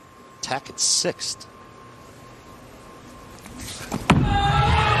 2nd. Tackett 6th.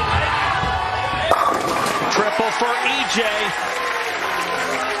 Triple for EJ.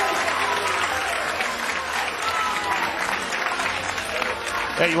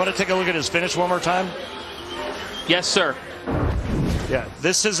 Hey, you want to take a look at his finish one more time? Yes, sir. Yeah,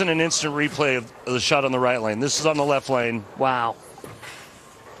 this isn't an instant replay of the shot on the right lane. This is on the left lane. Wow.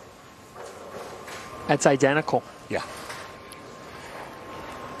 That's identical. Yeah.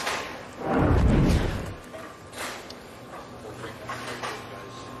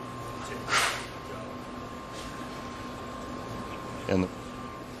 And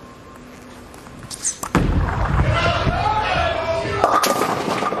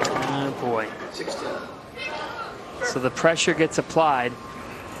oh boy. 16. So the pressure gets applied.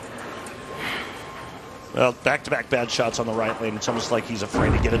 well, back-to-back bad shots on the right lane. It's almost like he's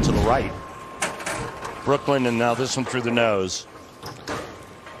afraid to get it to the right. Brooklyn, and now this one through the nose.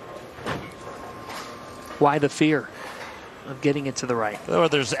 Why the fear of getting it to the right? Well,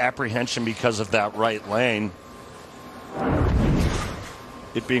 there's apprehension because of that right lane.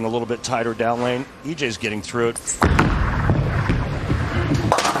 It being a little bit tighter down lane. EJ's getting through it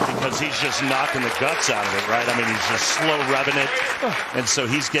because he's just knocking the guts out of it, right? I mean, he's just slow rubbing it, and so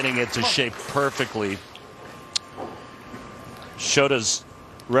he's getting it to shape perfectly. Shota's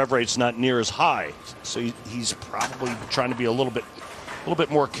rev rate's not near as high, so he's probably trying to be a little bit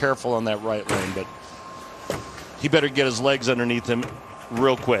more careful on that right lane, but he better get his legs underneath him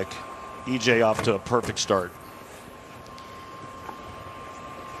real quick. EJ off to a perfect start.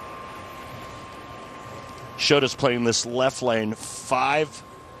 Shota's playing this left lane, 5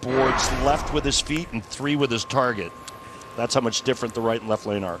 boards left with his feet and 3 with his target. That's how much different the right and left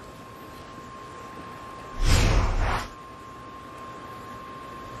lane are.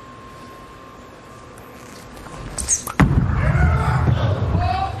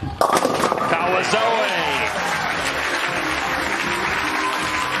 Kawazoe.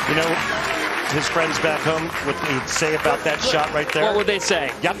 You know, his friends back home, what they'd say about that shot right there? What would they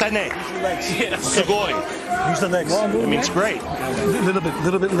say? Yatane. Sugoi. Use the next. It means great.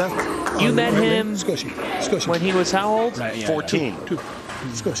 Little bit left. You met him Squishy. when he was how old? 14.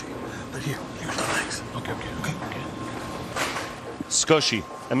 Squishy. But here's the legs. Okay. Squishy.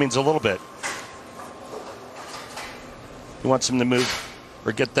 That means a little bit. He wants him to move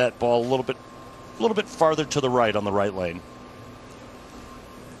or get that ball a little bit farther to the right on the right lane.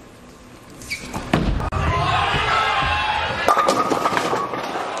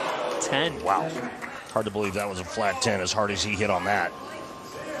 Wow. Hard to believe that was a flat 10 as hard as he hit on that.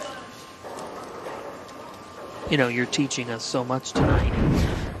 You know, you're teaching us so much tonight.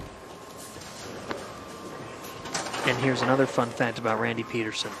 And here's another fun fact about Randy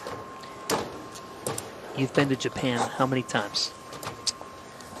Peterson. You've been to Japan how many times?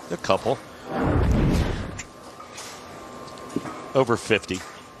 A couple. Over 50.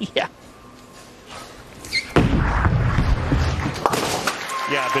 Yeah.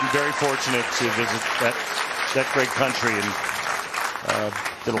 Yeah, I've been very fortunate to visit that great country and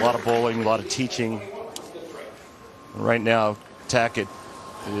did a lot of bowling, a lot of teaching. Right now, Tackett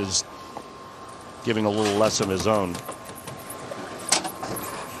is giving a little lesson of his own.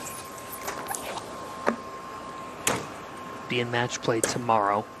 Being match played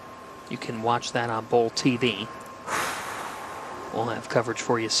tomorrow. You can watch that on Bowl TV. We'll have coverage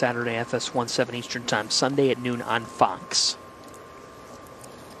for you Saturday, FS1 7 Eastern Time, Sunday at noon on Fox.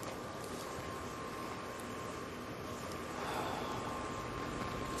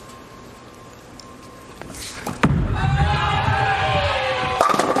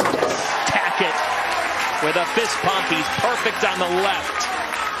 With a fist pump, he's perfect on the left.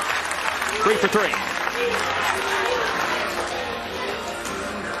 3 for 3.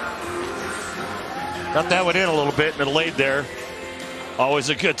 Got that one in a little bit and it laid there. Always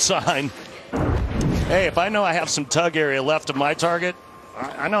a good sign. Hey, if I know I have some tug area left of my target,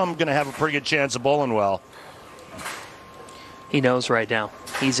 I know I'm going to have a pretty good chance of bowling well. He knows right now.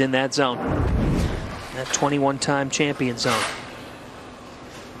 He's in that zone. That 21-time champion zone.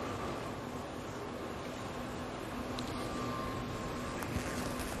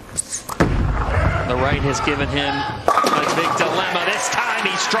 The right has given him a big dilemma. This time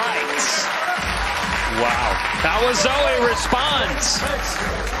he strikes. Wow. Kawazoe responds.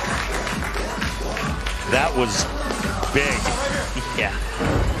 That was big. Yeah.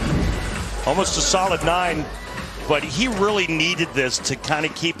 Almost a solid 9, But he really needed this to kind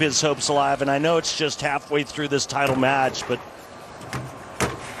of keep his hopes alive. And I know it's just halfway through this title match, but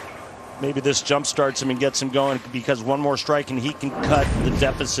maybe this jump starts him and gets him going, because one more strike and he can cut the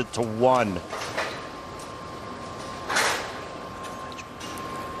deficit to 1.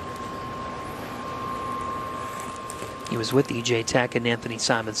 He was with E.J. Tackett and Anthony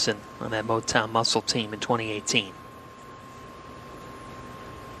Simonsen on that Motown Muscle team in 2018.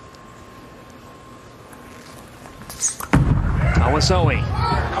 Kawazoe.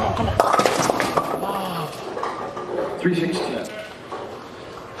 Come on. 3-6-10.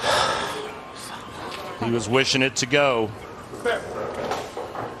 He was wishing it to go.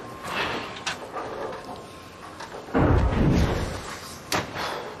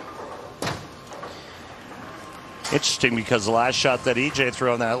 Interesting, because the last shot that EJ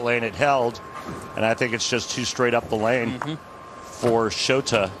threw on that lane, it held, and I think it's just too straight up the lane for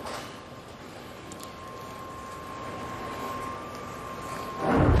Shota.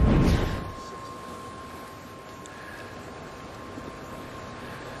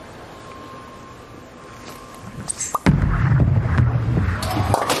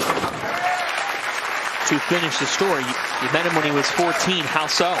 To finish the story, you met him when he was 14. How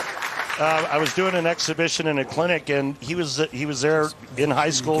so? I was doing an exhibition in a clinic, and he was there in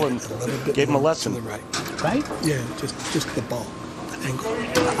high school, and gave him a lesson. Right? Yeah, just the ball, the angle.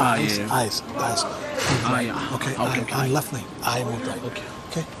 Eyes. Right. Yeah. Okay. Okay. Left lane. I move right. Okay.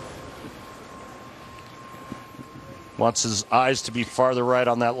 Wants his eyes to be farther right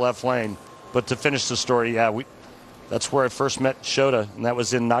on that left lane. But to finish the story, yeah, that's where I first met Shota, and that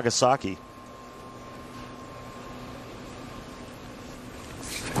was in Nagasaki.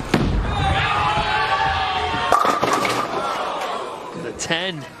 The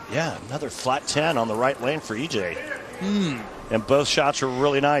 10. Yeah, another flat 10 on the right lane for EJ. And both shots were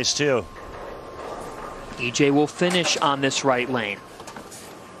really nice, too. EJ will finish on this right lane.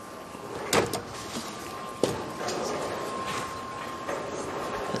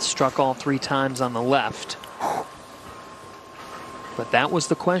 It struck all 3 times on the left. But that was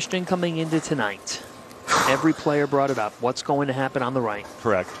the question coming into tonight. Every player brought it up. What's going to happen on the right?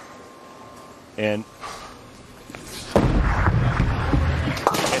 Correct. And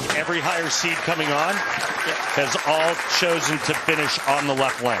every higher seed coming on has all chosen to finish on the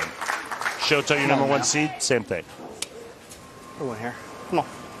left lane. Shota, your number 1 seed, same thing. Come on here. Come on.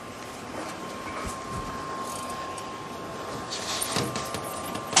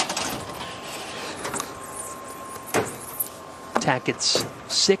 Tackett's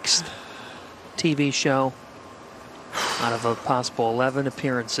 6th TV show out of a possible 11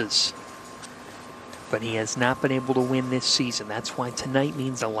 appearances. But he has not been able to win this season. That's why tonight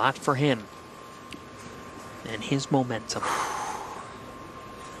means a lot for him and his momentum.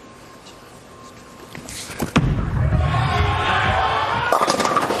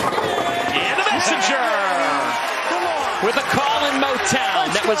 And the messenger with a call in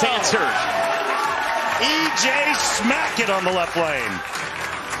Motown that was answered. EJ smack it on the left lane.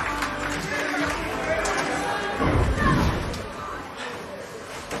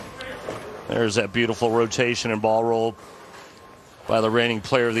 There's that beautiful rotation and ball roll by the reigning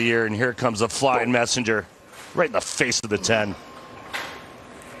player of the year. And here comes a flying messenger right in the face of the 10.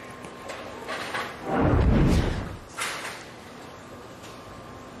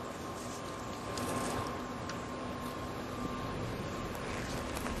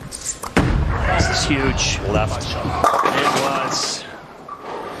 This is huge. Left. It was.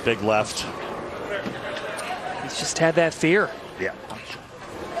 Big left. He's just had that fear. Yeah.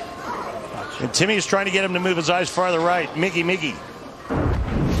 And Timmy's trying to get him to move his eyes farther right. Miggy.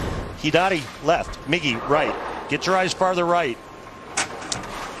 Hidari left. Miggy right. Get your eyes farther right.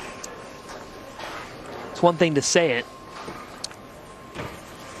 It's one thing to say it.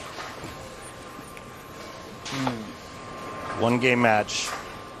 One game match.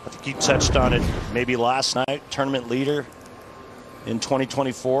 I think you touched on it maybe last night. Tournament leader in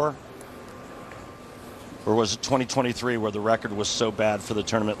 2024. Or was it 2023 where the record was so bad for the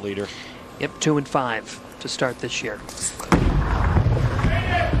tournament leader? Yep, 2-5 to start this year.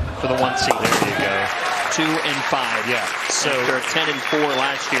 For the 1 seed. There you go. 2-5. Yeah. So after 10-4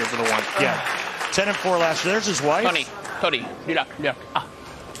 last year for the 1. Yeah. 10-4 last year. There's his wife. Tony, relax.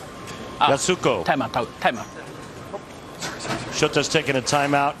 Yasuko. Time out. Shota's taking a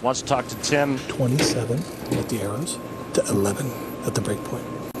timeout. Wants to talk to Tim. 27 at the arrows to 11 at the break point.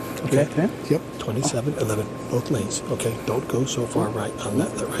 Okay. Yep. 27, 11, both lanes. Okay. Don't go so far right on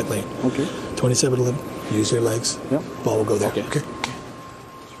that right lane. Okay. 27, 11. Use your legs. Yep. Ball will go there. Okay.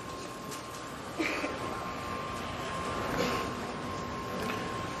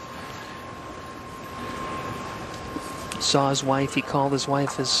 Saw his wife. He called his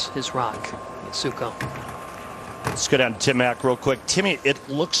wife his rock. Suko. Let's go down to Tim Mack real quick. Timmy, it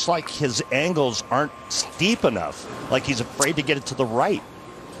looks like his angles aren't steep enough. Like he's afraid to get it to the right.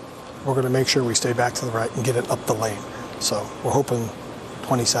 We're going to make sure we stay back to the right and get it up the lane. So we're hoping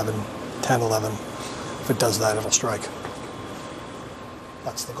 27, 10, 11. If it does that, it'll strike.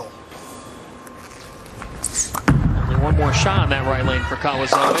 That's the goal. Only one more shot on that right lane for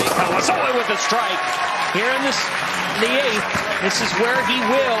Kawazoe. Kawazoe with a strike. Here in the 8th, this is where he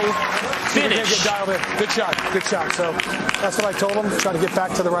will finish. Get dialed in. Good shot, good shot. So that's what I told him, try to get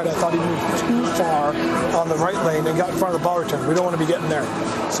back to the right. I thought he moved too far on the right lane and got in front of the ball return. We don't want to be getting there.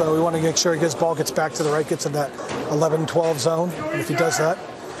 So we want to make sure his ball gets back to the right, gets in that 11-12 zone. And if he does that,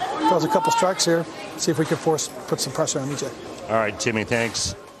 throws a couple strikes here, see if we can put some pressure on EJ. All right, Timmy,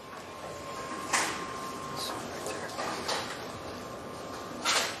 thanks.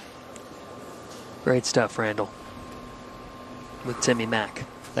 Great stuff, Randall. With Timmy Mack.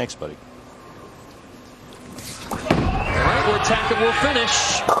 Thanks, buddy. All right, where Tackett will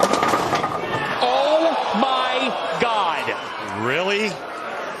finish. Oh, my God. Really?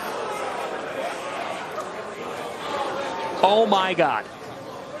 Oh, my God.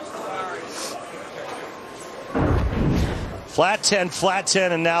 Flat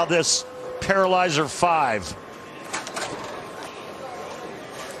 10, and now this Paralyzer 5.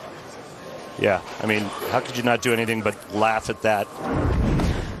 Yeah, I mean, how could you not do anything but laugh at that?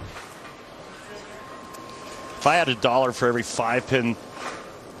 If I had $1 for every 5-pin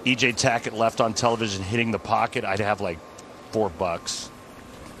EJ Tackett left on television hitting the pocket, I'd have like $4.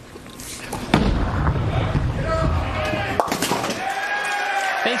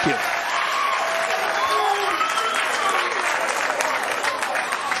 Thank you.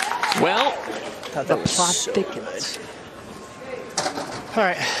 Well, the plot thickens. All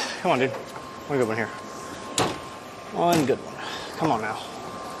right, come on, dude. One good one here. One good one. Come on now.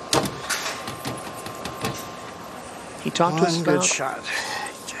 He talked to us One good about shot.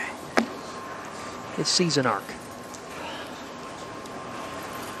 his season arc.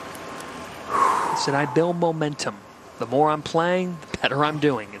 He said, I build momentum. The more I'm playing, the better I'm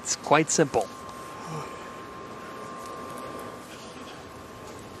doing. It's quite simple.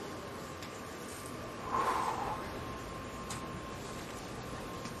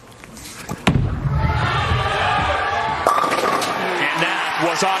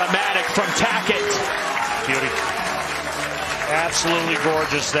 Was automatic from Tackett. Beauty. Absolutely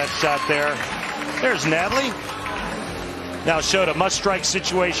gorgeous, that shot there. There's Natalie. Now Shota, must strike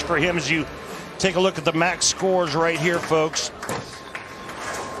situation for him as you take a look at the max scores right here, folks.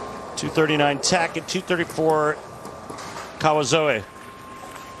 239 Tackett, 234 Kawazoe.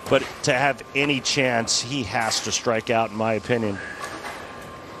 But to have any chance, he has to strike out, in my opinion.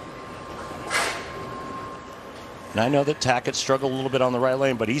 And I know that Tackett struggled a little bit on the right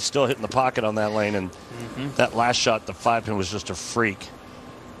lane, but he's still hitting the pocket on that lane. And that last shot, the 5-pin, was just a freak.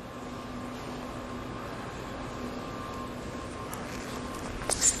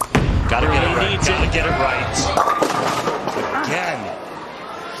 Gotta get it right. Gotta get it right. Again,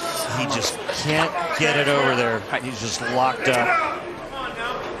 he just can't get it over there. He's just locked up.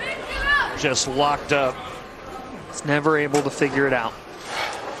 Just locked up. He's never able to figure it out.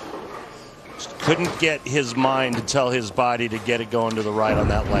 Couldn't get his mind to tell his body to get it going to the right on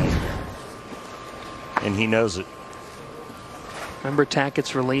that lane. And he knows it. Remember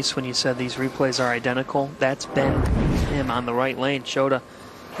Tackett's release when you said these replays are identical? That's been him on the right lane. Shota,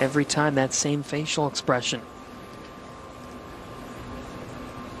 every time, that same facial expression.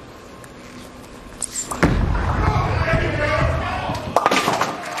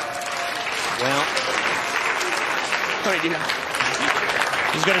 Well, all right,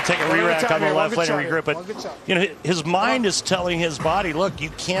 he's going to take a re-rack on the left lane and regroup. But you know, his mind is telling his body, look, you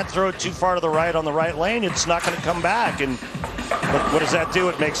can't throw it too far to the right on the right lane. It's not going to come back. And what does that do?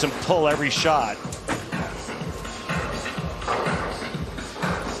 It makes him pull every shot.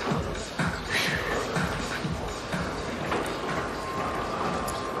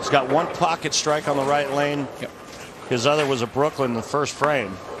 He's got one pocket strike on the right lane. Yep. His other was a Brooklyn in the first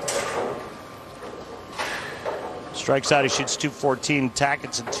frame. Strikes out, he shoots 214.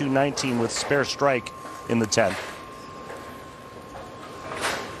 Tackett's at 219 with spare strike in the 10th.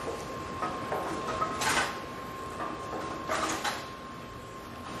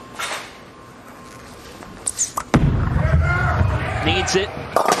 Needs it.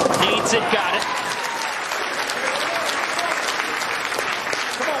 Needs it. Got it.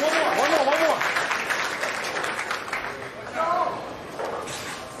 Come on, one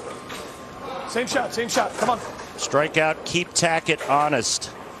more. Same shot. Come on. Strikeout, keep Tackett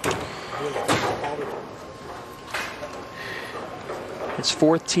honest. His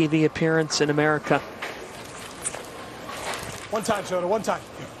 4th TV appearance in America. One time, Shota, one time.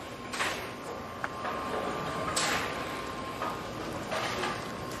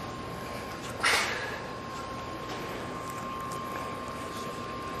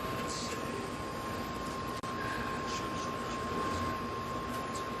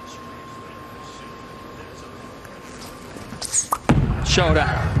 Shota.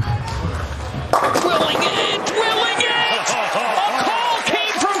 Willing it! Willing it! A call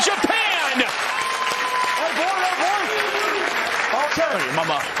came from Japan! All 10,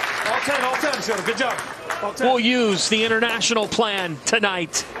 mama. All 10, Shota. Good job. All 10. We'll use the international plan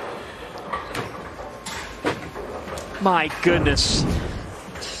tonight. My goodness.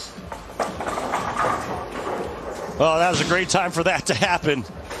 Well, that was a great time for that to happen.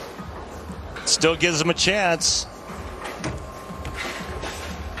 Still gives him a chance.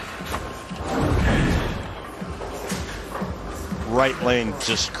 Right lane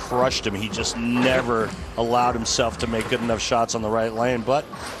just crushed him. He just never allowed himself to make good enough shots on the right lane, but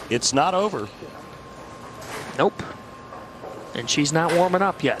it's not over. Nope. And she's not warming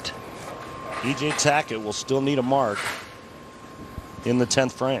up yet. EJ Tackett will still need a mark in the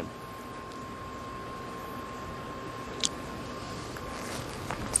 10th frame.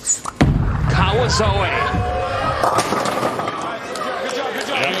 Kawazoe.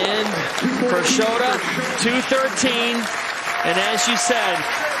 And for Shota, 2:13. And as you said,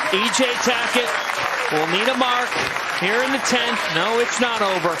 EJ Tackett will need a mark here in the 10th. No, it's not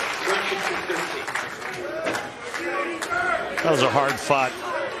over. That was a hard-fought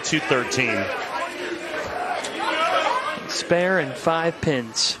 2:13. Spare and 5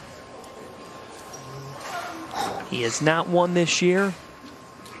 pins. He has not won this year.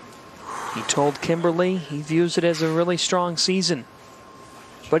 He told Kimberly he views it as a really strong season.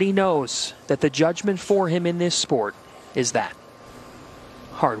 But he knows that the judgment for him in this sport is that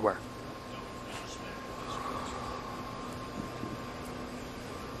hardware.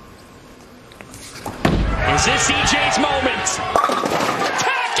 Is this EJ's moment?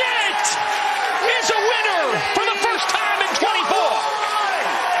 Tackett is a winner for the first time in 24.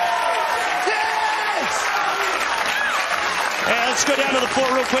 And let's go down to the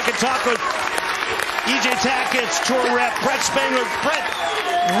floor real quick and talk with EJ Tackett's tour rep, Brett Spangler. Brett,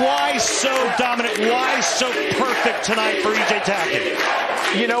 why so dominant? Why so perfect tonight for EJ Tackett?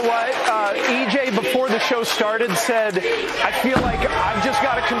 You know what? EJ, before the show started, said, I feel like I've just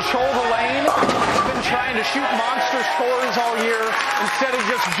got to control the lane. I've been trying to shoot monster scores all year instead of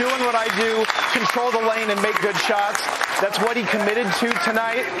just doing what I do, control the lane and make good shots. That's what he committed to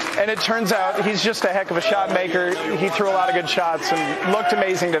tonight, and it turns out he's just a heck of a shot maker. He threw a lot of good shots and looked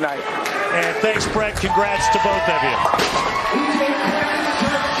amazing tonight. And thanks, Brett. Congrats to both of you.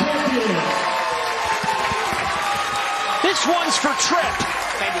 This one's for Tripp.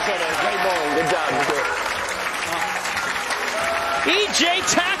 Thank you, Shota. Great bowling. Good job. EJ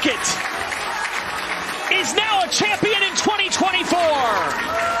Tackett is now a champion in 2024.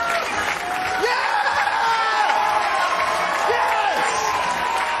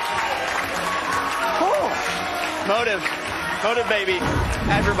 Motive, baby.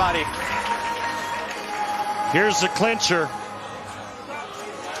 Everybody. Here's the clincher.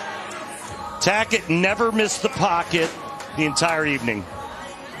 Tackett never missed the pocket the entire evening.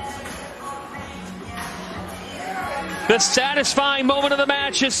 The satisfying moment of the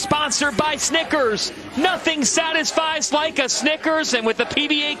match is sponsored by Snickers. Nothing satisfies like a Snickers, and with the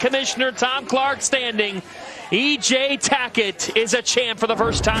PBA Commissioner Tom Clark standing, EJ Tackett is a champ for the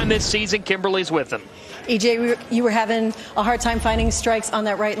first time this season. Kimberly's with him. EJ, you were having a hard time finding strikes on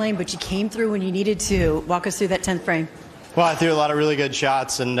that right lane, but you came through when you needed to. Walk us through that 10th frame. Well, I threw a lot of really good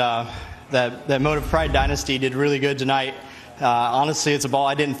shots, and that Motive Pride Dynasty did really good tonight. Honestly, it's a ball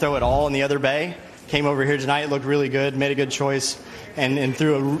I didn't throw at all in the other bay. Came over here tonight, looked really good, made a good choice, and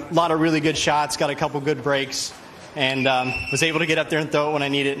threw a lot of really good shots, got a couple good breaks, and was able to get up there and throw it when I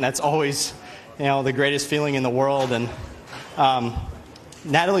need it, and that's always, the greatest feeling in the world. And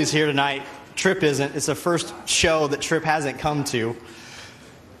Natalie's here tonight. Tripp isn't. It's the first show that Tripp hasn't come to,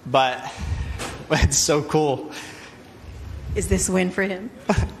 but it's so cool. Is this a win for him?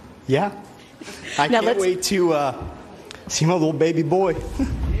 Yeah. I can't wait to see my little baby boy.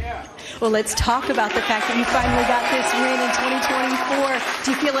 Well, let's talk about the fact that you finally got this win in 2024.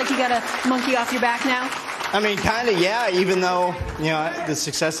 Do you feel like you got a monkey off your back now? I mean, kind of, yeah, even though, the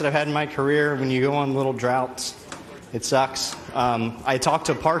success that I've had in my career, when you go on little droughts, it sucks. I talked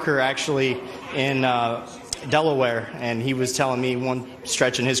to Parker, actually, in Delaware, and he was telling me one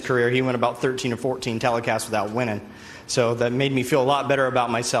stretch in his career, he went about 13 or 14 telecasts without winning. So that made me feel a lot better about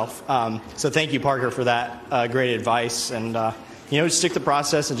myself. So thank you, Parker, for that great advice. And stick the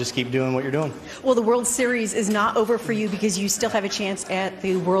process and just keep doing what you're doing. Well, the World Series is not over for you because you still have a chance at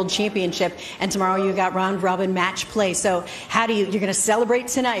the World Championship, and tomorrow you got round robin match play. So you're going to celebrate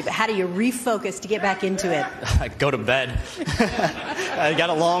tonight, but how do you refocus to get back into it? I go to bed. I got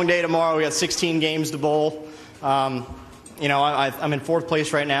a long day tomorrow. We got 16 games to bowl. I'm in 4th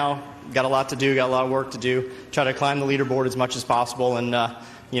place right now. Got a lot to do, got a lot of work to do. Try to climb the leaderboard as much as possible and,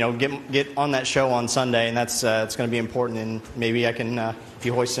 get on that show on Sunday, and it's going to be important, and maybe I can be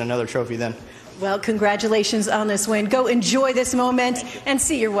hoisting another trophy then. Well, congratulations on this win. Go enjoy this moment and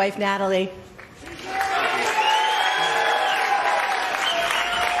see your wife, Natalie.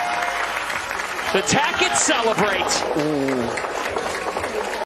 The Tackett celebrate.